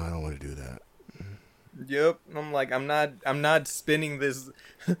 No, I don't want to do that. Yep, I'm like, I'm not spending this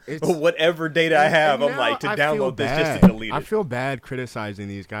whatever data I have. I'm like, to download this just to delete it. I feel bad criticizing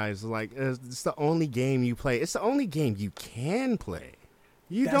these guys. Like, it's the only game you play. It's the only game you can play.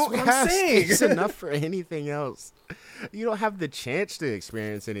 You don't have space enough for anything else. You don't have the chance to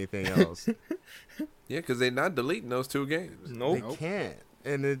experience anything else. Yeah, because they're not deleting those 2 games. Nope. They can't.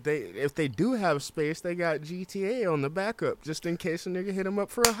 And if they do have space, they got GTA on the backup just in case a nigga hit them up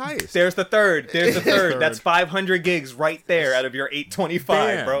for a heist. There's the third. That's 500 gigs right there out of your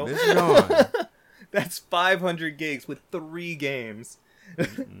 825, bro. It's gone. That's 500 gigs with 3 games.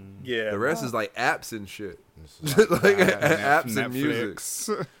 Yeah. The rest is like apps and shit. Like apps and music.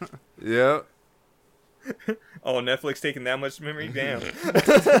 Yeah. Oh, Netflix taking that much memory? Damn.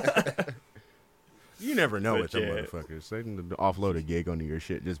 You never know with them motherfuckers. They can offload a gig onto your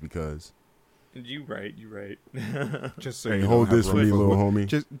shit just because. You right. Just so you hold this for me, little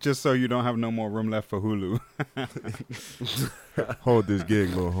homie. Just so you don't have no more room left for Hulu. Hold this gig,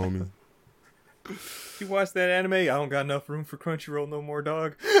 little homie. You watch that anime? I don't got enough room for Crunchyroll no more,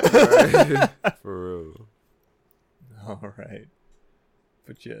 dog. Right. For real. All right.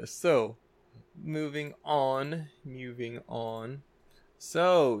 But yeah, so moving on.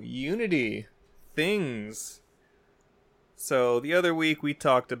 So, Unity things. So the other week we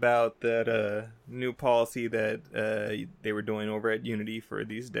talked about that new policy that they were doing over at Unity for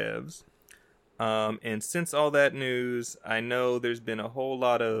these devs. And since all that news, I know there's been a whole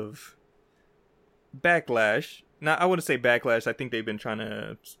lot of backlash. Now, I wouldn't say backlash. I think they've been trying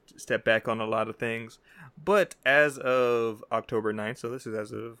to step back on a lot of things. But as of October 9th, so this is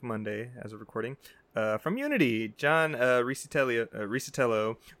as of Monday, as of recording, from Unity, John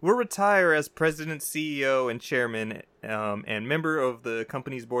Riccitiello will retire as president, CEO, and chairman, and member of the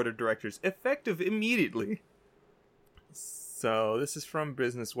company's board of directors, effective immediately. So this is from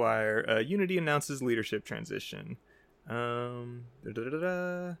Business Wire. Unity announces leadership transition.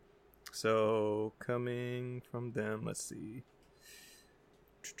 So coming from them, let's see.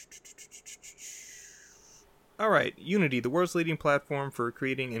 Alright, Unity, the world's leading platform for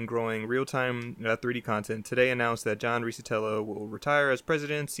creating and growing real-time 3D content, today announced that John Riccitiello will retire as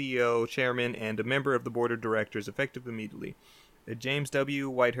president, CEO, chairman, and a member of the board of directors, effective immediately. James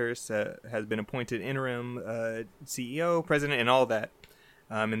W. Whitehurst has been appointed interim CEO, president, and all that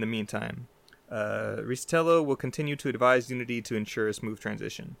in the meantime. Riccitiello will continue to advise Unity to ensure a smooth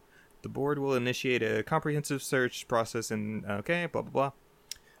transition. The board will initiate a comprehensive search process and, blah, blah, blah.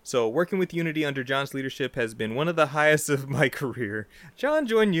 So, working with Unity under John's leadership has been one of the highest of my career. John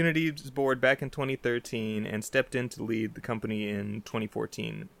joined Unity's board back in 2013 and stepped in to lead the company in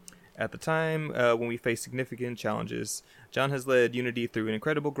 2014. At the time, when we faced significant challenges, John has led Unity through an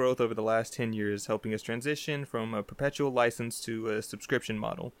incredible growth over the last 10 years, helping us transition from a perpetual license to a subscription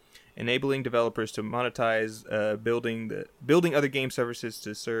model, enabling developers to monetize building other game services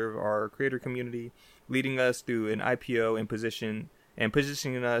to serve our creator community, leading us through an IPO and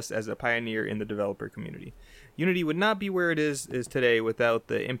positioning us as a pioneer in the developer community. Unity would not be where it is today without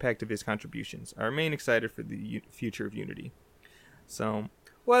the impact of his contributions. I remain excited for the future of Unity. So,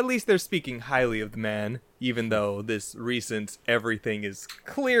 well, at least they're speaking highly of the man, even though this recent everything is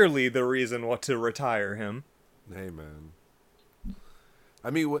clearly the reason to retire him. Hey, man.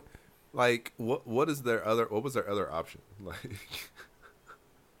 I mean, what was their other option? Like,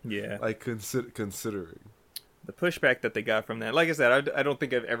 yeah, like considering. The pushback that they got from that, like I said, I don't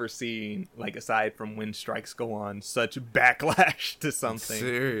think I've ever seen, like, aside from when strikes go on, such backlash to something.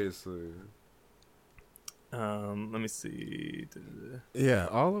 Seriously. Let me see. Yeah,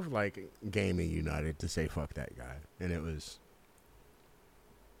 all of like gaming united to say fuck that guy, and it was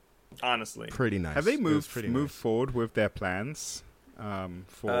honestly pretty nice. Have they moved forward with their plans?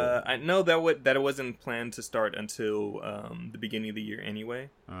 I know that it wasn't planned to start until the beginning of the year anyway.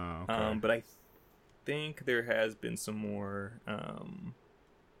 Oh, okay. But I think there has been some more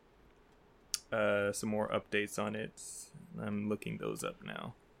updates on it. I'm looking those up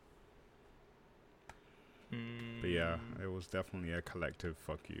now. But yeah, it was definitely a collective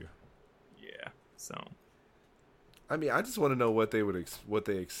fuck you. Yeah. So, I mean, I just want to know what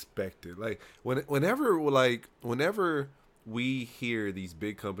they expected. Like whenever we hear these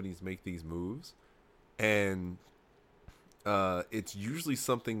big companies make these moves, and it's usually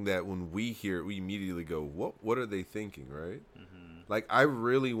something that when we hear it, we immediately go, "What are they thinking?" Right? Mm-hmm. Like, I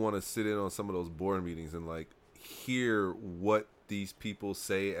really want to sit in on some of those board meetings and like hear what these people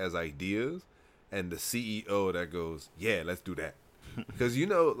say as ideas, and the CEO that goes, "Yeah, let's do that." Because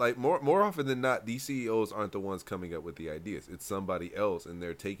like more often than not, these CEOs aren't the ones coming up with the ideas. It's somebody else, and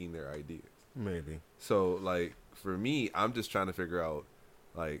they're taking their ideas. Maybe. So, like, for me, I'm just trying to figure out,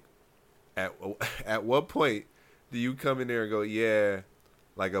 like, at what point do you come in there and go, yeah,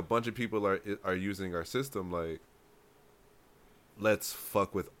 like a bunch of people are using our system, like, let's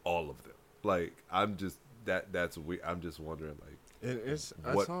fuck with all of them. Like, I'm just that's weird. I'm just wondering, like, it's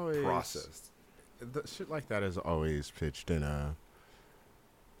what always, process. Shit like that is always pitched in a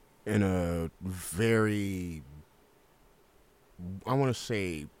very, I want to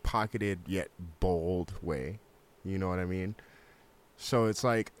say, pocketed yet bold way. You know what I mean? So it's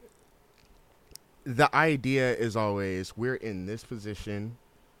like, the idea is always, we're in this position,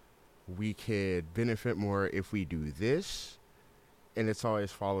 we could benefit more if we do this, and it's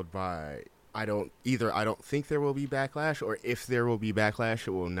always followed by, I don't think there will be backlash, or if there will be backlash,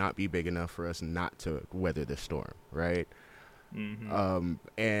 it will not be big enough for us not to weather the storm, right? Mm-hmm.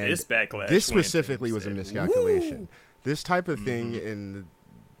 And this backlash, this specifically was a miscalculation. Woo! This type of thing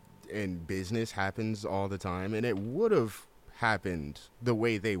in business happens all the time, and it would have happened the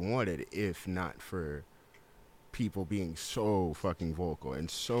way they wanted if not for people being so fucking vocal and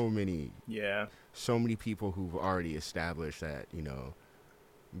so many people who've already established that,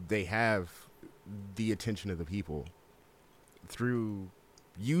 they have the attention of the people through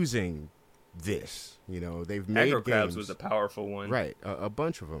using this. They've made Aggro games. Crabs was a powerful one, right? A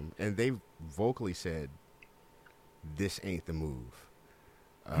bunch of them, and they've vocally said, "This ain't the move."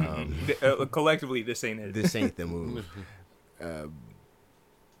 Collectively, this ain't it. This ain't the move.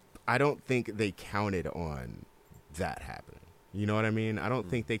 I don't think they counted on that happening. You know what I mean? I don't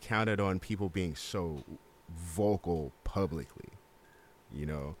think they counted on people being so vocal publicly.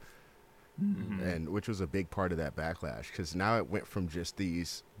 And which was a big part of that backlash, because now it went from just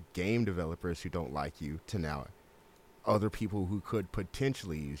these game developers who don't like you to now other people who could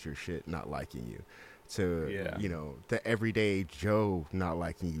potentially use your shit not liking you, to the everyday Joe not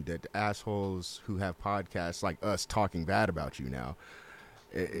liking you, the assholes who have podcasts like us talking bad about you. Now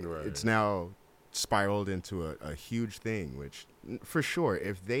it's now spiraled into a huge thing, which for sure,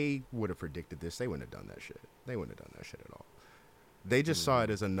 if they would have predicted this, they wouldn't have done that shit. They wouldn't have done that shit at all. They just saw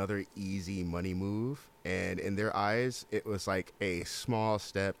it as another easy money move, and in their eyes, it was like a small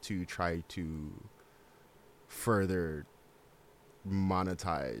step to try to further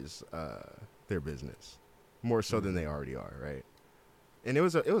monetize their business more so than they already are, right? And it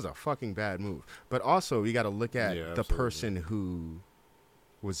was a fucking bad move. But also, you got to look at the person who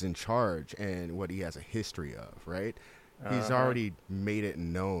was in charge and what he has a history of, right? He's already made it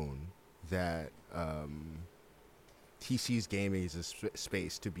known that he sees gaming as a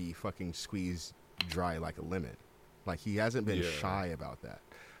space to be fucking squeezed dry like a lemon. Like, he hasn't been shy about that.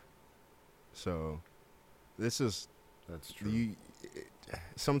 So, that's true.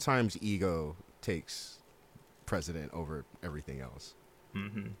 Sometimes ego takes precedent over everything else.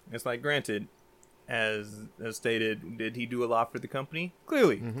 Mm-hmm. It's like, granted, as stated, did he do a lot for the company?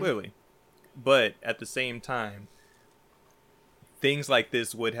 Clearly. But at the same time, things like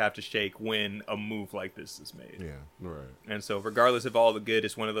this would have to shake when a move like this is made. Yeah, right. And so regardless of all the good,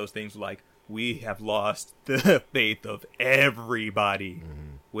 it's one of those things like, we have lost the faith of everybody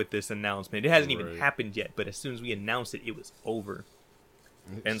with this announcement. It hasn't even happened yet, but as soon as we announced it, it was over.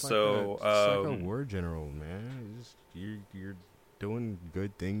 It's like a war general, man. You're doing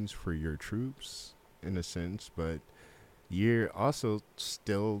good things for your troops, in a sense, but you're also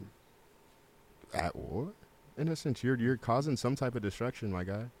still at war. In a sense, you're causing some type of destruction, my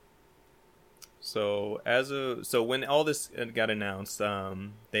guy. So when all this got announced,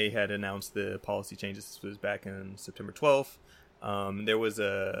 they had announced the policy changes. This was back in September 12th. There was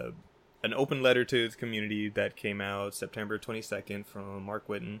a an open letter to the community that came out September 22nd from Mark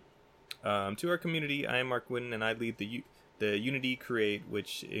Whitten. To our community, I am Mark Whitten, and I lead the Unity Create,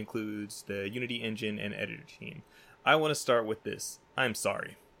 which includes the Unity engine and editor team. I want to start with this. I'm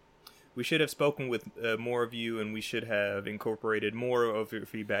sorry. We should have spoken with more of you, and we should have incorporated more of your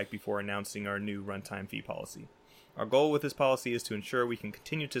feedback before announcing our new runtime fee policy. Our goal with this policy is to ensure we can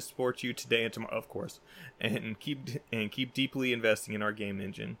continue to support you today and tomorrow, of course, and keep deeply investing in our game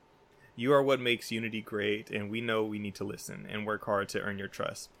engine. You are what makes Unity great, and we know we need to listen and work hard to earn your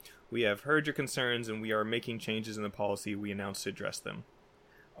trust. We have heard your concerns, and we are making changes in the policy we announced to address them.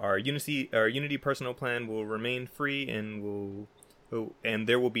 Our Unity personal plan will remain free, and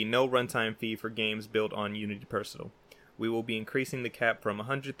there will be no runtime fee for games built on Unity Personal. We will be increasing the cap from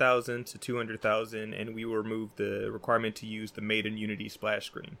 100,000 to 200,000, and we will remove the requirement to use the Made in Unity splash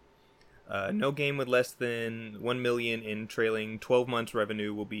screen. No game with less than 1 million in trailing 12 months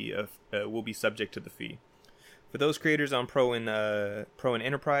revenue will be subject to the fee. For those creators on Pro and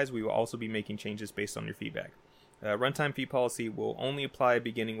Enterprise, we will also be making changes based on your feedback. Runtime fee policy will only apply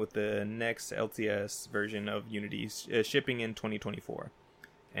beginning with the next LTS version of Unity shipping in 2024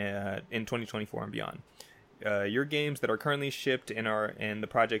 and beyond. Your games that are currently shipped and the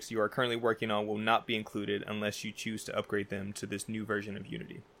projects you are currently working on will not be included unless you choose to upgrade them to this new version of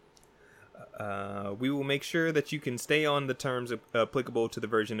Unity. We will make sure that you can stay on the terms applicable to the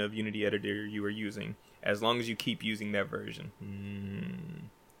version of Unity editor you are using, as long as you keep using that version.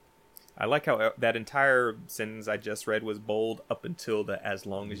 I like how that entire sentence I just read was bold up until the "as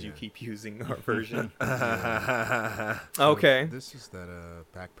long as you keep using our version." Okay. This is that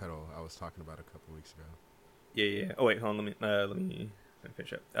backpedal I was talking about a couple weeks ago. Yeah. Oh wait, hold on. Let me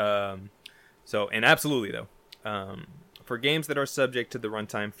finish up. And absolutely though, for games that are subject to the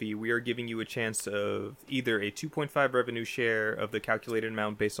runtime fee, we are giving you a chance of either a 2.5 revenue share of the calculated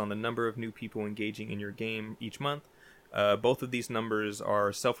amount based on the number of new people engaging in your game each month. Both of these numbers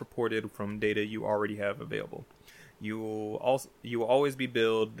are self-reported from data you already have available. You will always be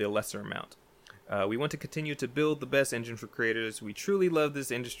billed the lesser amount. We want to continue to build the best engine for creators. We truly love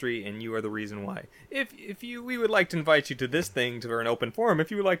this industry, and you are the reason why. We would like to invite you to this thing for an open forum. If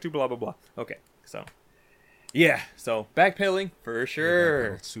you would like to, blah blah blah. Okay, so backpedaling for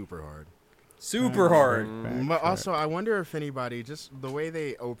sure. Super hard. Super hard. But also, I wonder if anybody, just the way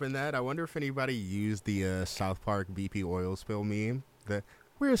they open that, I wonder if anybody used the South Park BP oil spill meme.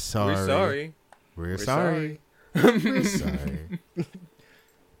 We're sorry. We're sorry. We're sorry. We're sorry.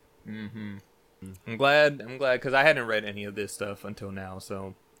 Mm-hmm. I'm glad, because I hadn't read any of this stuff until now,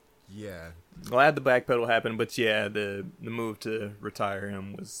 so yeah, glad the backpedal happened. But yeah, the move to retire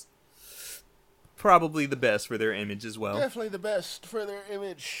him was probably the best for their image as well. Definitely the best for their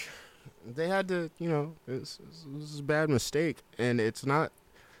image. They had to, it was a bad mistake, and it's not.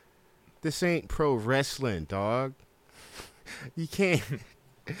 This ain't pro wrestling, dog. You can't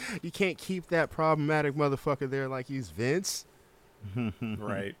keep that problematic motherfucker there like he's Vince.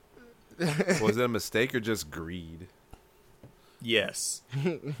 Right. Was it a mistake or just greed? Yes.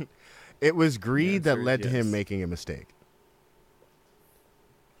 It was greed that led to him making a mistake.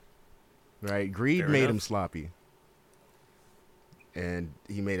 Right? Greed made him sloppy. And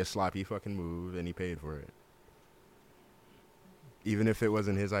he made a sloppy fucking move, and he paid for it. Even if it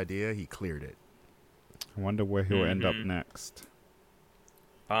wasn't his idea, he cleared it. I wonder where he'll end up next.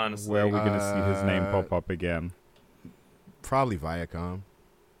 Honestly. Where are we going to see his name pop up again? Probably Viacom.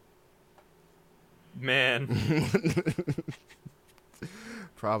 Man.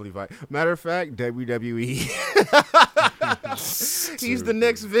 Probably Matter of fact, WWE. He's the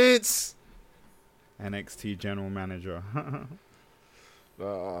next Vince. NXT general manager.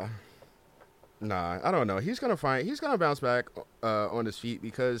 Nah, I don't know. He's gonna bounce back on his feet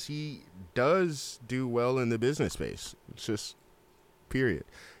because he does do well in the business space. It's just period.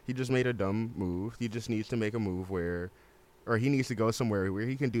 He just made a dumb move. He just needs to make a move or he needs to go somewhere where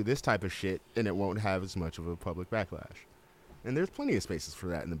he can do this type of shit and it won't have as much of a public backlash. And there's plenty of spaces for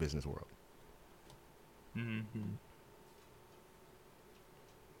that in the business world. Mm-hmm.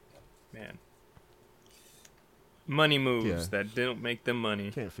 Man. Money moves that don't make them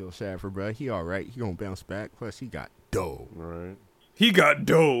money. Can't feel sad for bro. He all right. He gonna bounce back. Plus, he got dough. Right. He got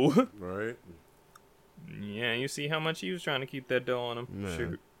dough. Right. Yeah, you see how much he was trying to keep that dough on him. Man.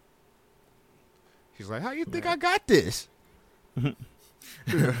 Shoot. He's like, how you think I got this? Milking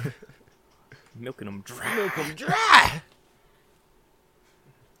them dry. Milk them dry.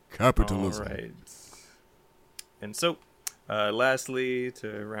 Capitalism. All right. And so, lastly,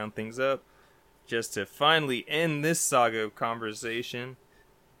 to round things up, just to finally end this saga of conversation,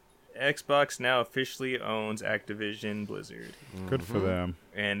 Xbox now officially owns Activision Blizzard. Good for them.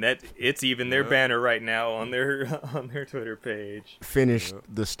 And it's even their banner right now on their Twitter page. Finish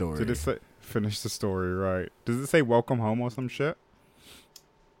the story. Did it say finish the story, right? Does it say welcome home or some shit?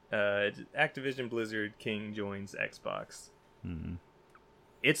 Activision Blizzard King joins Xbox.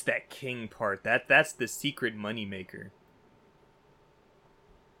 It's that King part. That's the secret moneymaker.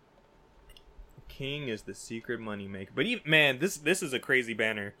 King is the secret moneymaker. But this is a crazy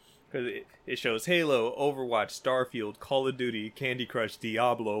banner. Because it shows Halo, Overwatch, Starfield, Call of Duty, Candy Crush,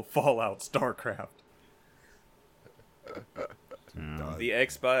 Diablo, Fallout, StarCraft. The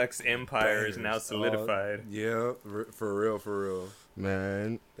Xbox empire is now solidified. Yeah, for real.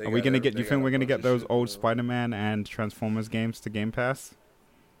 Man. Are we gonna get? Do you think we're gonna get those old Spider-Man and Transformers games to Game Pass?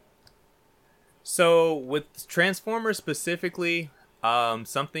 So with Transformers specifically,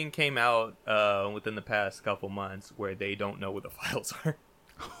 something came out within the past couple months where they don't know what the files are.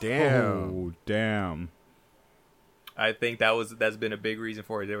 Damn. I think that's been a big reason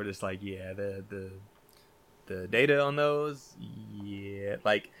for it. They were just like, yeah, the data on those, yeah,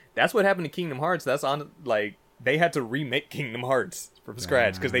 like that's what happened to Kingdom Hearts. That's on like they had to remake Kingdom Hearts from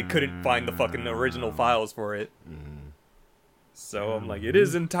scratch because they couldn't find the fucking original files for it. So I'm like, it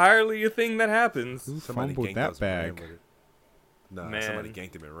is entirely a thing that happens. Who fumbled that bag? Nah, somebody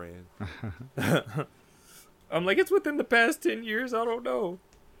ganked him and ran. I'm like, it's within the past 10 years. I don't know.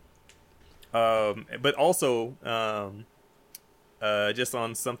 But also, just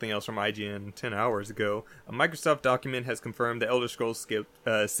on something else from IGN 10 hours ago, a Microsoft document has confirmed that Elder Scrolls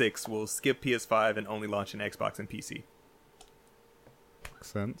 6 will skip PS5 and only launch on Xbox and PC. Makes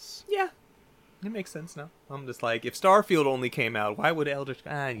sense. Yeah, it makes sense now. I'm just like, if Starfield only came out, why would Elder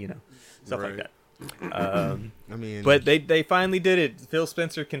stuff like that. I mean, but they finally did it. Phil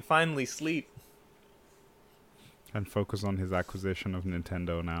Spencer can finally sleep. And focus on his acquisition of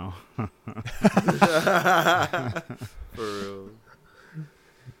Nintendo now. For real.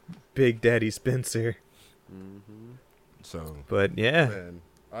 Big Daddy Spencer. So, but yeah. Man,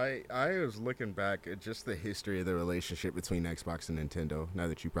 I was looking back at just the history of the relationship between Xbox and Nintendo, now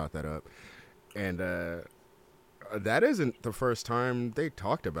that you brought that up. And that isn't the first time they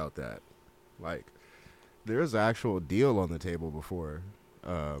talked about that. Like, there's an actual deal on the table before.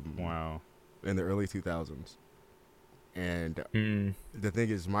 Wow. In the early 2000s. And the thing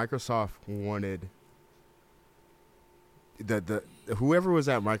is, Microsoft wanted the whoever was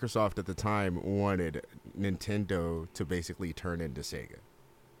at Microsoft at the time wanted Nintendo to basically turn into Sega.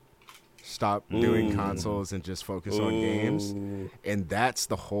 Stop doing consoles and just focus on games. And that's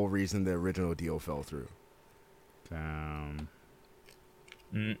the whole reason the original deal fell through. Damn.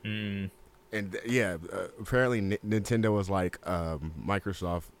 And apparently Nintendo was like,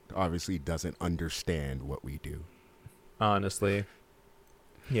 Microsoft obviously doesn't understand what we do. Honestly.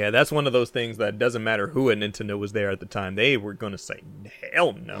 Yeah, that's one of those things that doesn't matter who at Nintendo was there at the time. They were going to say,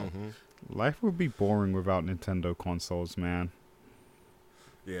 hell no. Life would be boring without Nintendo consoles, man.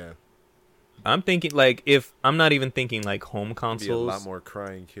 Yeah. I'm thinking, like, if... I'm not even thinking, like, home consoles. Be a lot more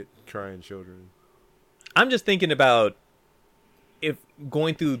crying children. I'm just thinking about if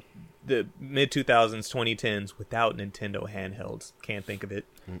going through the mid-2000s, 2010s without Nintendo handhelds. Can't think of it.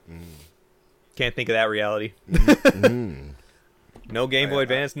 Can't think of that reality. No Game Boy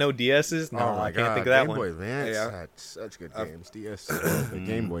Advance, no DS's. No, I can't think of that Game one. Boy Advance had such good games. DS, the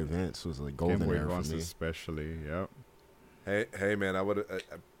Game Boy Advance was like golden era for me. Especially, yep. Hey, man, I would,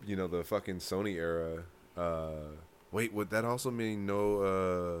 the fucking Sony era. Wait, would that also mean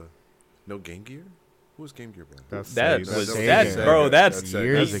no Game Gear? Who was Game Gear back? That's years ago. That is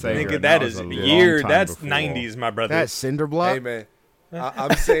years. That's 90s, my brother. That's Cinder Block. Hey, man.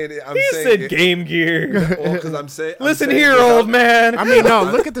 I'm saying it. He said Game Gear. Well, because I'm saying. Listen here, old man. I mean, no.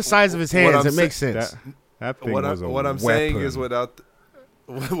 Look at the size of his hands. It makes sense. That thing was a weapon. What I'm saying is without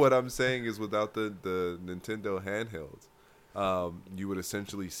the Nintendo handhelds, you would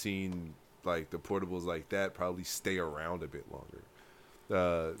essentially seen like the portables like that probably stay around a bit longer.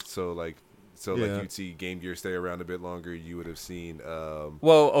 So you'd see Game Gear stay around a bit longer. You would have seen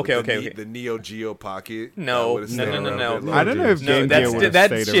the Neo Geo Pocket. No. I don't know if Game Gear would have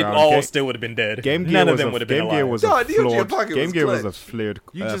that stayed shit around. all still would have been dead. None of them would have been alive. Game Gear was a flawed.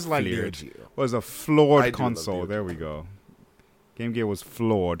 You just like Neo Geo. Was a flawed console. There we go. Game Gear was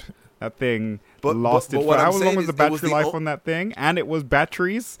flawed. That thing lasted for how long was the battery life on that thing? And it was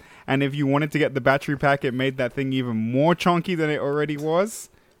batteries. And if you wanted to get the battery pack, it made that thing even more chunky than it already was.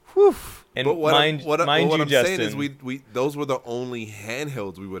 Whew. And but what I'm Justin, saying is we those were the only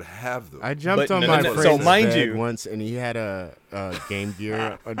handhelds we would have though. I jumped on my friend's bed once and he had a Game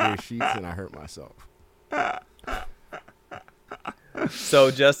Gear under his sheets and I hurt myself.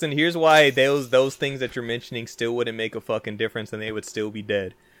 So Justin, here's why those things that you're mentioning still wouldn't make a fucking difference, and they would still be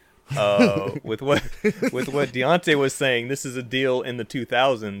dead. With what Deontay was saying, this is a deal in the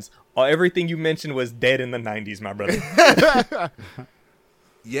 2000s. Everything you mentioned was dead in the 90s, my brother.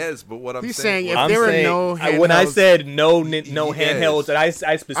 Yes, but what He's saying if there were no handhelds, when I said no handhelds, and I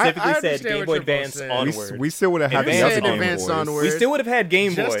specifically said Game Boy Advance onward. We still would have had the other Game Boys. We still would have had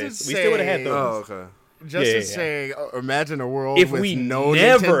Game Boys. We still would have had those. Oh, okay. Just saying, imagine a world if with we no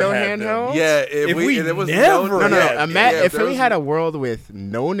never Nintendo had handhelds. Yeah, if we had a world with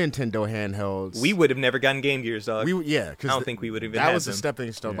no Nintendo handhelds, we would have never gotten Game Gears, dog. I don't think we would have. That was a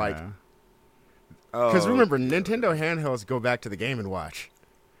stepping stone, because remember, Nintendo handhelds go back to the Game & Watch.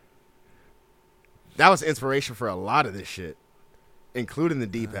 That was inspiration for a lot of this shit, including the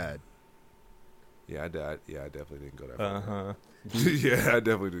D-pad. Yeah, I definitely didn't go that far. Yeah, I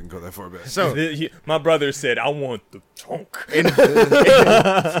definitely didn't go that far back. So my brother said, "I want the chunk." I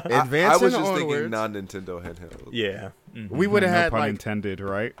was just thinking non-Nintendo handheld. Yeah, we would have had pun intended,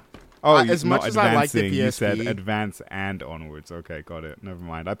 right? Oh, as much as I like the PSP, you said advance and onwards. Okay, got it. Never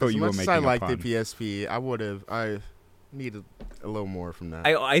mind. I thought you were making a pun. As much as I like the PSP, I needed a little more from that.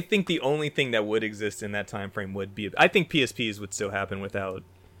 I think the only thing that would exist in that time frame would be, I think PSPs would still happen without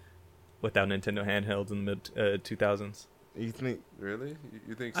Nintendo handhelds in the mid 2000s. You think really?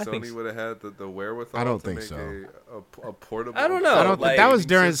 You think Sony would have had the wherewithal? I don't to think make so. A portable. I don't know. I don't think that was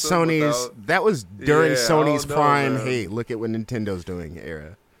during Sony's. That was during Sony's prime. Man. Hey, look at what Nintendo's doing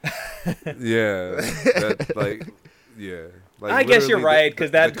era. Yeah, yeah. Like, I guess you're right,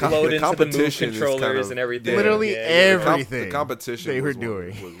 because that flowed into the Move controllers and everything. Literally everything. The competition they were was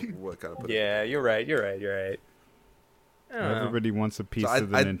doing. Was what kind of yeah, you're right. Everybody wants a piece of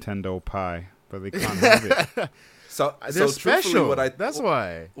the Nintendo pie, but they can't have it. So special. That's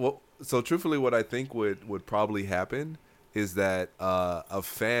why. Well, so truthfully, what I think would probably happen is that a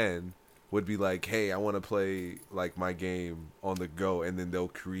fan would be like, "Hey, I want to play like my game on the go," and then they'll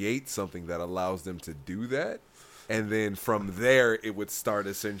create something that allows them to do that, and then from there it would start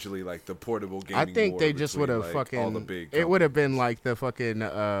essentially like the portable gaming. I think they just would have all the big. It would have been like the fucking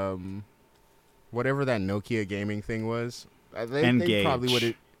whatever that Nokia gaming thing was. They probably would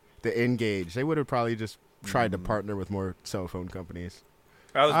have the Engage. They would have probably just tried to partner with more cell phone companies.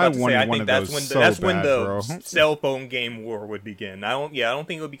 I was about to say, I think that's when the cell phone game war would begin. I don't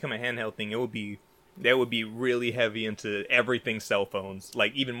think it would become a handheld thing. They would be really heavy into everything cell phones,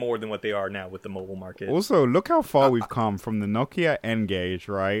 like even more than what they are now with the mobile market. Also, look how far we've come from the Nokia N-Gage,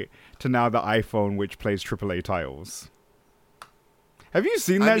 right, to now the iPhone, which plays AAA titles. Have you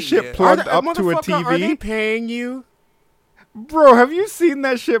seen that shit plugged up to a TV? Are they paying you? Bro, have you seen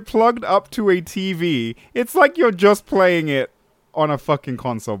that shit plugged up to a TV? It's like you're just playing it on a fucking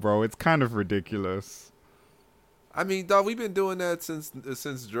console, bro. It's kind of ridiculous. I mean, dog, we've been doing that since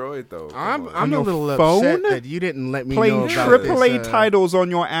Droid, though. I'm a little upset that you didn't let me know about AAA titles on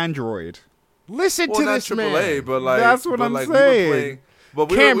your Android. Listen to this, AAA, man. but like that's what I'm saying. But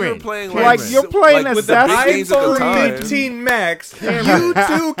we were playing like you're playing with the Assassin's 15 Max. You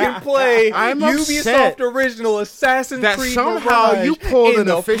too can play Ubisoft original Assassin's Creed Mirage you pulled an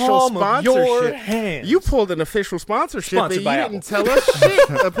official sponsorship. You pulled an official sponsorship, and you didn't tell us shit.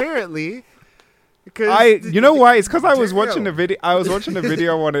 Apparently, you know why? It's because I was watching a video. I was watching a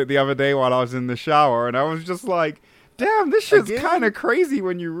video on it the other day while I was in the shower, and I was just like, "Damn, this shit's kind of crazy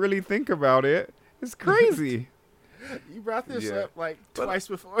when you really think about it. It's crazy." You brought this up like twice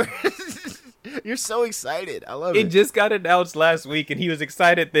before. You're so excited. I love it. It just got announced last week, and he was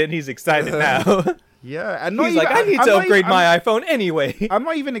excited then. He's excited now. Yeah, and he's like, I need to upgrade my iPhone anyway. I'm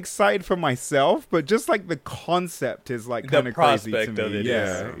not even excited for myself, but just like the concept is like kind of crazy to me. Of it.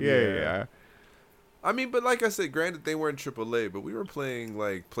 Yeah. I mean, but like I said, granted they weren't AAA, but we were playing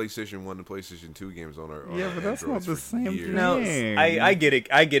like PlayStation 1 and PlayStation 2 games on our but that's not the same thing. No, I get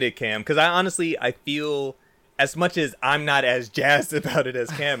it, Cam, because I feel, as much as I'm not as jazzed about it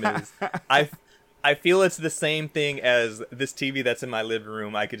as Cam is, I feel it's the same thing as this TV that's in my living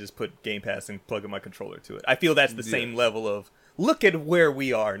room. I could just put Game Pass and plug in my controller to it. I feel that's the same level of, look at where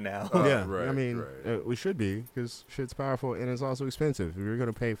we are now. Right, I mean, we should be, because shit's powerful and it's also expensive. If you're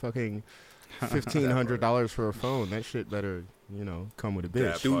going to pay fucking $1,500 for a phone, that shit better, come with a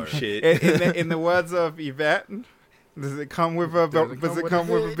bitch. Shit. In the words of Yvette, does it come with a bitch?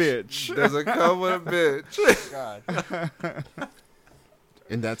 Does it come with a bitch? God.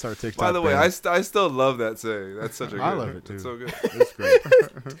 And that's our TikTok. By the way, I still love that saying. That's such a good. I love it too. It's so good. It's great.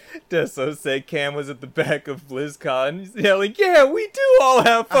 Deso said Cam was at the back of BlizzCon yelling, "Yeah, we do all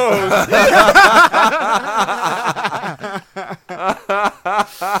have phones."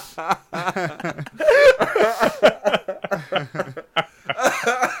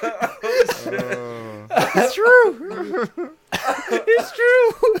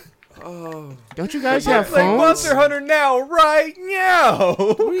 guys have play phones? Monster Hunter now, right now.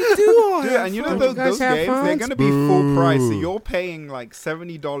 We do all Dude, have and you know phones. those have games, they're phones? gonna be full price. So Boo. you're paying like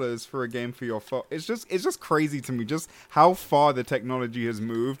 $70 for a game for your phone. It's just crazy to me, just how far the technology has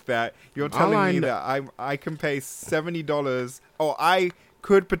moved. That you're telling me that I can pay $70, or I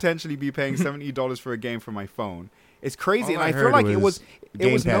could potentially be paying $70 for a game for my phone. It's crazy, and I feel like it was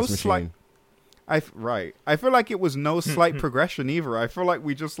no slight. I feel like it was no slight progression either. I feel like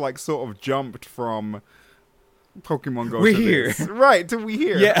we just like sort of jumped from Pokemon Go. We're to here, this. Right? To we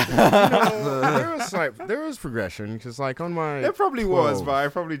here. Yeah. There was progression because like on my There probably 12, was, but I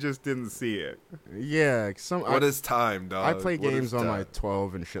probably just didn't see it. yeah. What is time, dog? I play What is games on my time?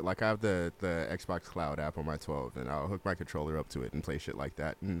 12 and shit. Like I have the Xbox Cloud app on my 12, and I'll hook my controller up to it and play shit like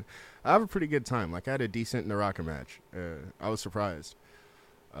that. And I have a pretty good time. Like I had a decent Naraka match. I was surprised.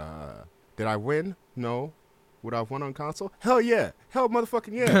 Did I win? No. Would I have won on console? Hell yeah. Hell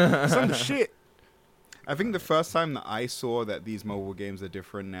motherfucking yeah. Some shit. I think the first time that I saw that these mobile games are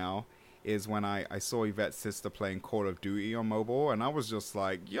different now is when I saw Yvette's sister playing Call of Duty on mobile, and I was just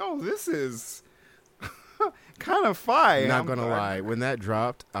like, yo, this is kind of fire. Not gonna lie. When that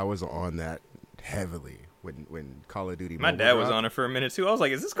dropped, I was on that heavily. When Call of Duty My mobile dad was dropped. on it for a minute too. I was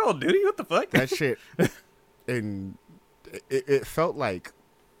like, "Is this Call of Duty? What the fuck?" That shit. And it felt like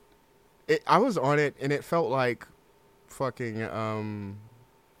I was on it, and it felt like fucking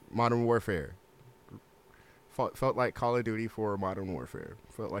Modern Warfare. Felt like Call of Duty for Modern Warfare.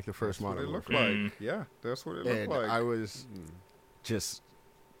 Felt like the first That's what Modern it looked Warfare. like. Yeah, that's what it And looked like. I was just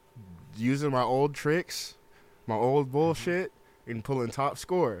using my old tricks, my old bullshit, and pulling top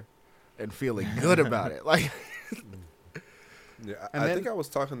score, and feeling good about it. Like, Yeah, And I then- think I was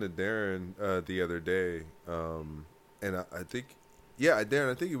talking to Darren the other day, and I think, yeah,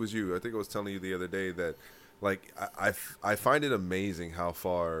 Darren, I think it was you. I think I was telling you the other day that, like, I find it amazing how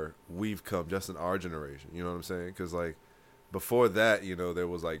far we've come just in our generation. You know what I'm saying? Because, like, before that, you know, there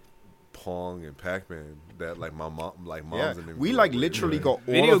was, like, Pong and Pac-Man that, like, my mom, like, moms Yeah, and them we grew like up with. literally Yeah. got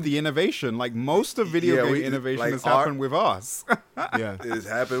all of the innovation. Like most of video game innovation like has happened with us. yeah. It's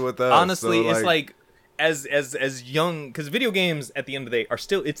happened with us. Honestly, so, it's like as young, because video games at the end of the day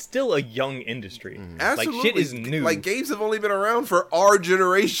it's still a young industry. absolutely, Like shit is new. Like games have only been around for our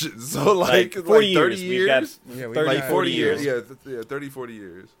generation, so like 40 30 years. years. We've got Yeah, we 30, got- 40 years. Yeah, 30, 40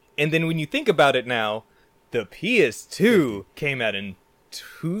 years. And then when you think about it now, the PS2 came out in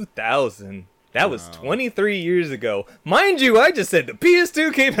 2000. That was 23 years ago. Mind you, I just said the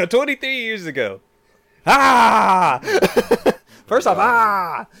PS2 came out 23 years ago. Ah! First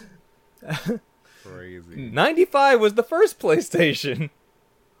off, Crazy. 95 was the first PlayStation.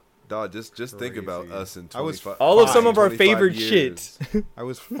 Dog, just think about Crazy. us in I was 25 All of some of our 25 favorite years. shit. I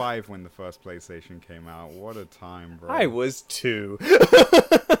was 5 when the first PlayStation came out. What a time, bro. I was 2.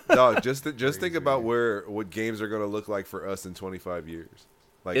 Dog, just think about what games are gonna look like for us in 25 years.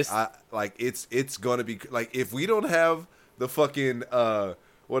 Like it's gonna be like if we don't have the fucking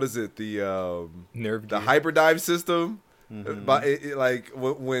what is it, the Nerve the gear. hyperdrive system. But like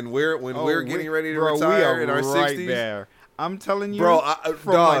when we're getting ready to bro, retire we are in our right 60s, there. I'm telling you, Bro,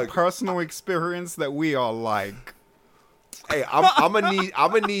 from dog. my personal experience, that we are like. hey, I'm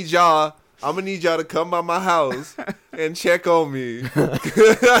gonna need y'all. I'm gonna need y'all to come by my house and check on me.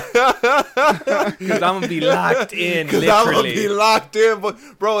 Because I'm going to be locked in, Cause I'm gonna literally. be locked in, but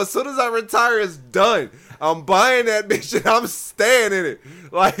bro, as soon as I retire, it's done. I'm buying that bitch and I'm staying in it.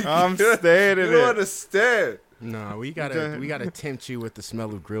 Like I'm staying in You don't it. understand. No, we gotta tempt you with the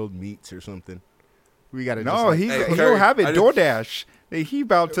smell of grilled meats or something. We gotta. No, just, Hey, he'll Curry, have it I didn't- DoorDash. He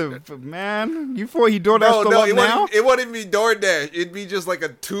about to, man. You thought he DoorDash No, the one now? it wouldn't be DoorDash. It'd be just like a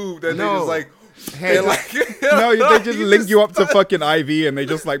tube that they No. just like. Hey, and like No, they just link you up to fucking IV and they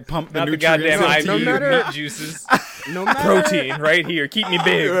just like pump the Not the nutrients goddamn into IV you. matter- meat juices. no matter, Protein right here. Keep me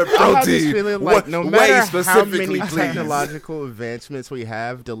big. I have this protein. feeling like no Whey matter how specifically, many please. technological advancements we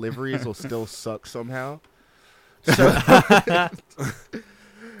have, deliveries will still suck somehow. So,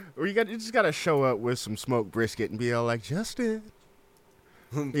 or you just gotta show up with some smoked brisket and be all like, Justin.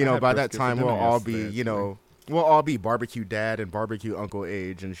 You know, had by that brisket for time dinner we'll all be, yesterday, you know, we'll all be barbecue dad and barbecue uncle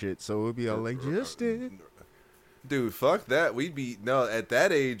age and shit. So we'll be all like, Justin. Dude, fuck that. At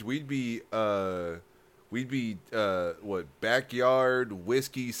that age, we'd be we'd be backyard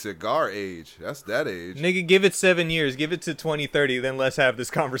whiskey cigar age. That's that age. Nigga, give it 7 years. Give it to 2030. Then let's have this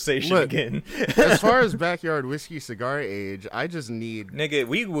conversation again. As far as backyard whiskey cigar age, I just need. Nigga,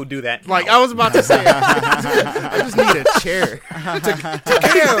 we will do that. Like I was about to say, I just need a chair.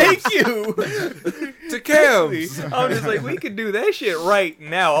 Thank you. To Cam's. I was just like, we could do that shit right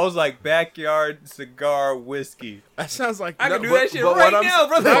now. I was like, backyard cigar whiskey. That sounds like I can do that shit right now,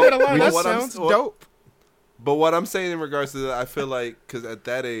 brother. Not gonna lie, that sounds dope. But what I'm saying in regards to that, I feel like because at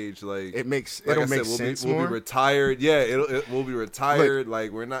that age, like it'll make sense. We'll be retired. Yeah, we'll be retired. Look,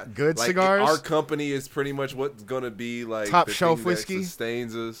 like we're not good like, cigars. Our company is pretty much what's gonna be like top the shelf thing whiskey that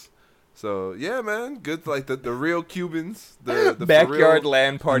sustains us. So yeah, man, good. Like the real Cubans, the backyard real,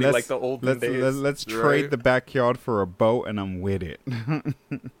 land party, like the olden days. Let's trade the backyard for a boat, and I'm with it.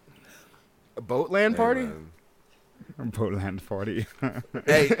 A boat land party. Man. Boatland party.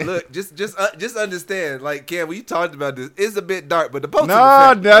 Hey, look, just understand. Like, Cam, we talked about this. It's a bit dark, but the boat's no,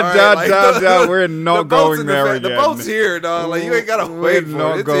 we're the not going there the again. The boat's here, dog. Like, you ain't gotta wait for it.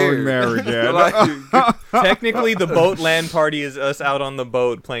 We're not going there again. Like, technically, the boat land party is us out on the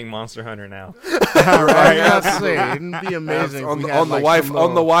boat playing Monster Hunter now. Right, it'd be amazing on the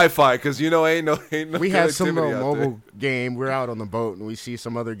Wi-Fi, because ain't no. We had some little mobile game. We're out on the boat and we see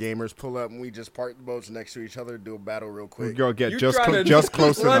some other gamers pull up and we just park the boats next to each other, do a battle real quick. We go get just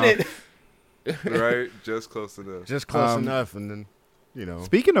close enough. Right, just close enough. Just close enough, and then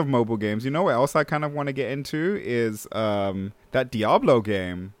Speaking of mobile games, you know what else I kind of want to get into is that Diablo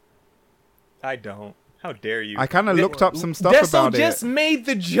game. I don't. How dare you? I kind of looked up some stuff about it. Deso just made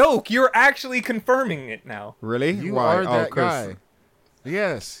the joke. You're actually confirming it now. Really? You Why? are that guy.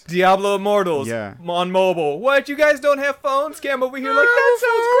 Yes. Diablo Immortals on mobile. What? You guys don't have phones? Cam over here like, that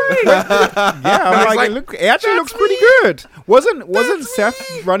sounds great. Yeah, I'm like, it actually looks pretty good. Wasn't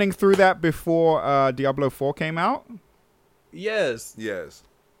Seth running through that before Diablo 4 came out? Yes. Yeah,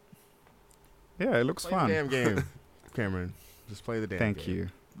 it looks fun. Play the damn game, Cameron. Just play the damn game. Thank you.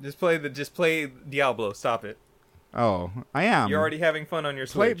 Just play Diablo. Stop it. Oh, I am. You're already having fun on your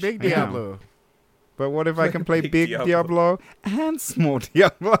Play Switch. big Diablo. But what if I can play big Diablo and small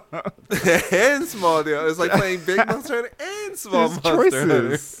Diablo? And small Diablo. It's like playing big Monster Hunter and small Monster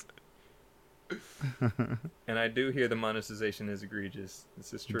choices. Hunter. And I do hear the monetization is egregious.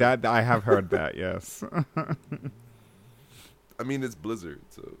 This is true. That I have heard that, yes. I mean, it's Blizzard,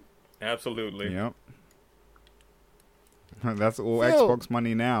 so. Absolutely. Yep. That's all Phil. Xbox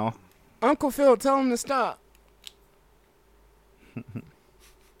money now. Uncle Phil, tell him to stop.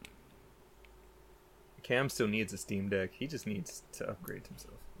 Cam still needs a Steam Deck. He just needs to upgrade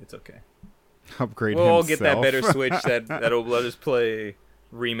himself. It's okay. Upgrade We'll all himself. get that better Switch that'll let us play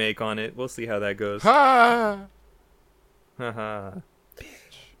remake on it. We'll see how that goes. Ha! Haha.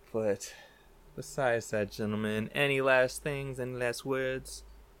 But besides that, gentlemen, any last things? Any last words?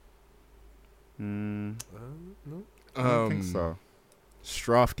 No. I don't think so.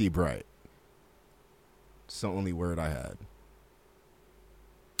 Strofty bright. It's the only word I had.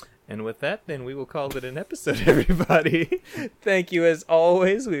 And with that, then we will call it an episode, everybody. Thank you as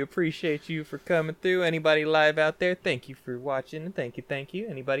always. We appreciate you for coming through. Anybody live out there, thank you for watching. And thank you.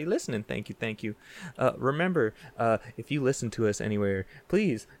 Anybody listening, thank you. Remember, if you listen to us anywhere,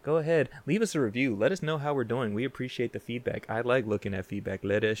 please go ahead, leave us a review. Let us know how we're doing. We appreciate the feedback. I like looking at feedback.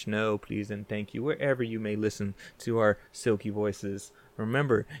 Let us know, please, and thank you, wherever you may listen to our silky voices.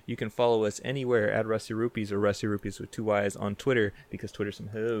 Remember, you can follow us anywhere at Rusty Rupees or Rusty Rupees with 2 Y's on Twitter, because Twitter's some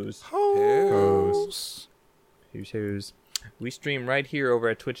hoes. Hoes. Hoes. We stream right here over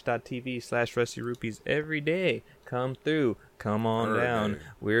at twitch.tv/Rusty Rupees every day. Come through. Come on down.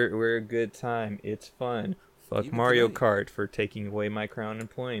 We're a good time. It's fun. Fuck even Mario Kart for taking away my crown and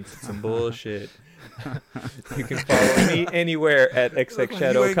points. It's some bullshit. You can follow me anywhere at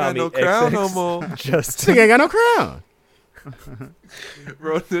XXShadowKami. You ain't got no crown no more. Just you ain't got no crown.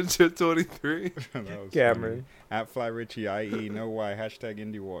 Road Ninja 23. Cameron. At Fly Richie IE. No why. Hashtag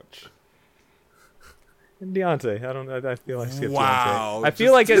IndieWatch. And Deontay. I feel like I skipped wow. Deontay. I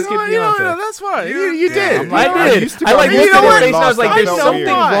feel like I skipped Deontay. No, that's fine. You did. I did. I like looked at his face and I was like, there's something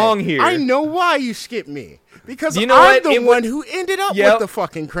wrong here. I know why you skipped me. Because you know I'm the one who ended up with the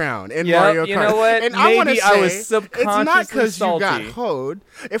fucking crown in Mario Kart. You know what? And maybe I want to say, was subconsciously it's not because you got salty. hoed.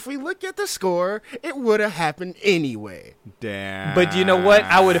 If we look at the score, it would have happened anyway. Damn. But you know what?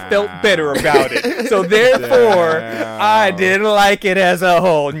 I would have felt better about it. So therefore, I didn't like it as a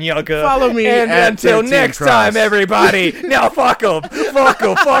whole, nyugga. Follow me and at until next time, everybody. Now fuck him.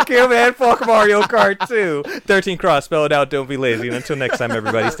 Fuck him, and fuck Mario Kart 2. 13 cross, spell it out, don't be lazy. And until next time,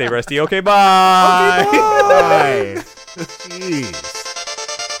 everybody, stay rusty. Okay, bye. Okay, bye. Jeez.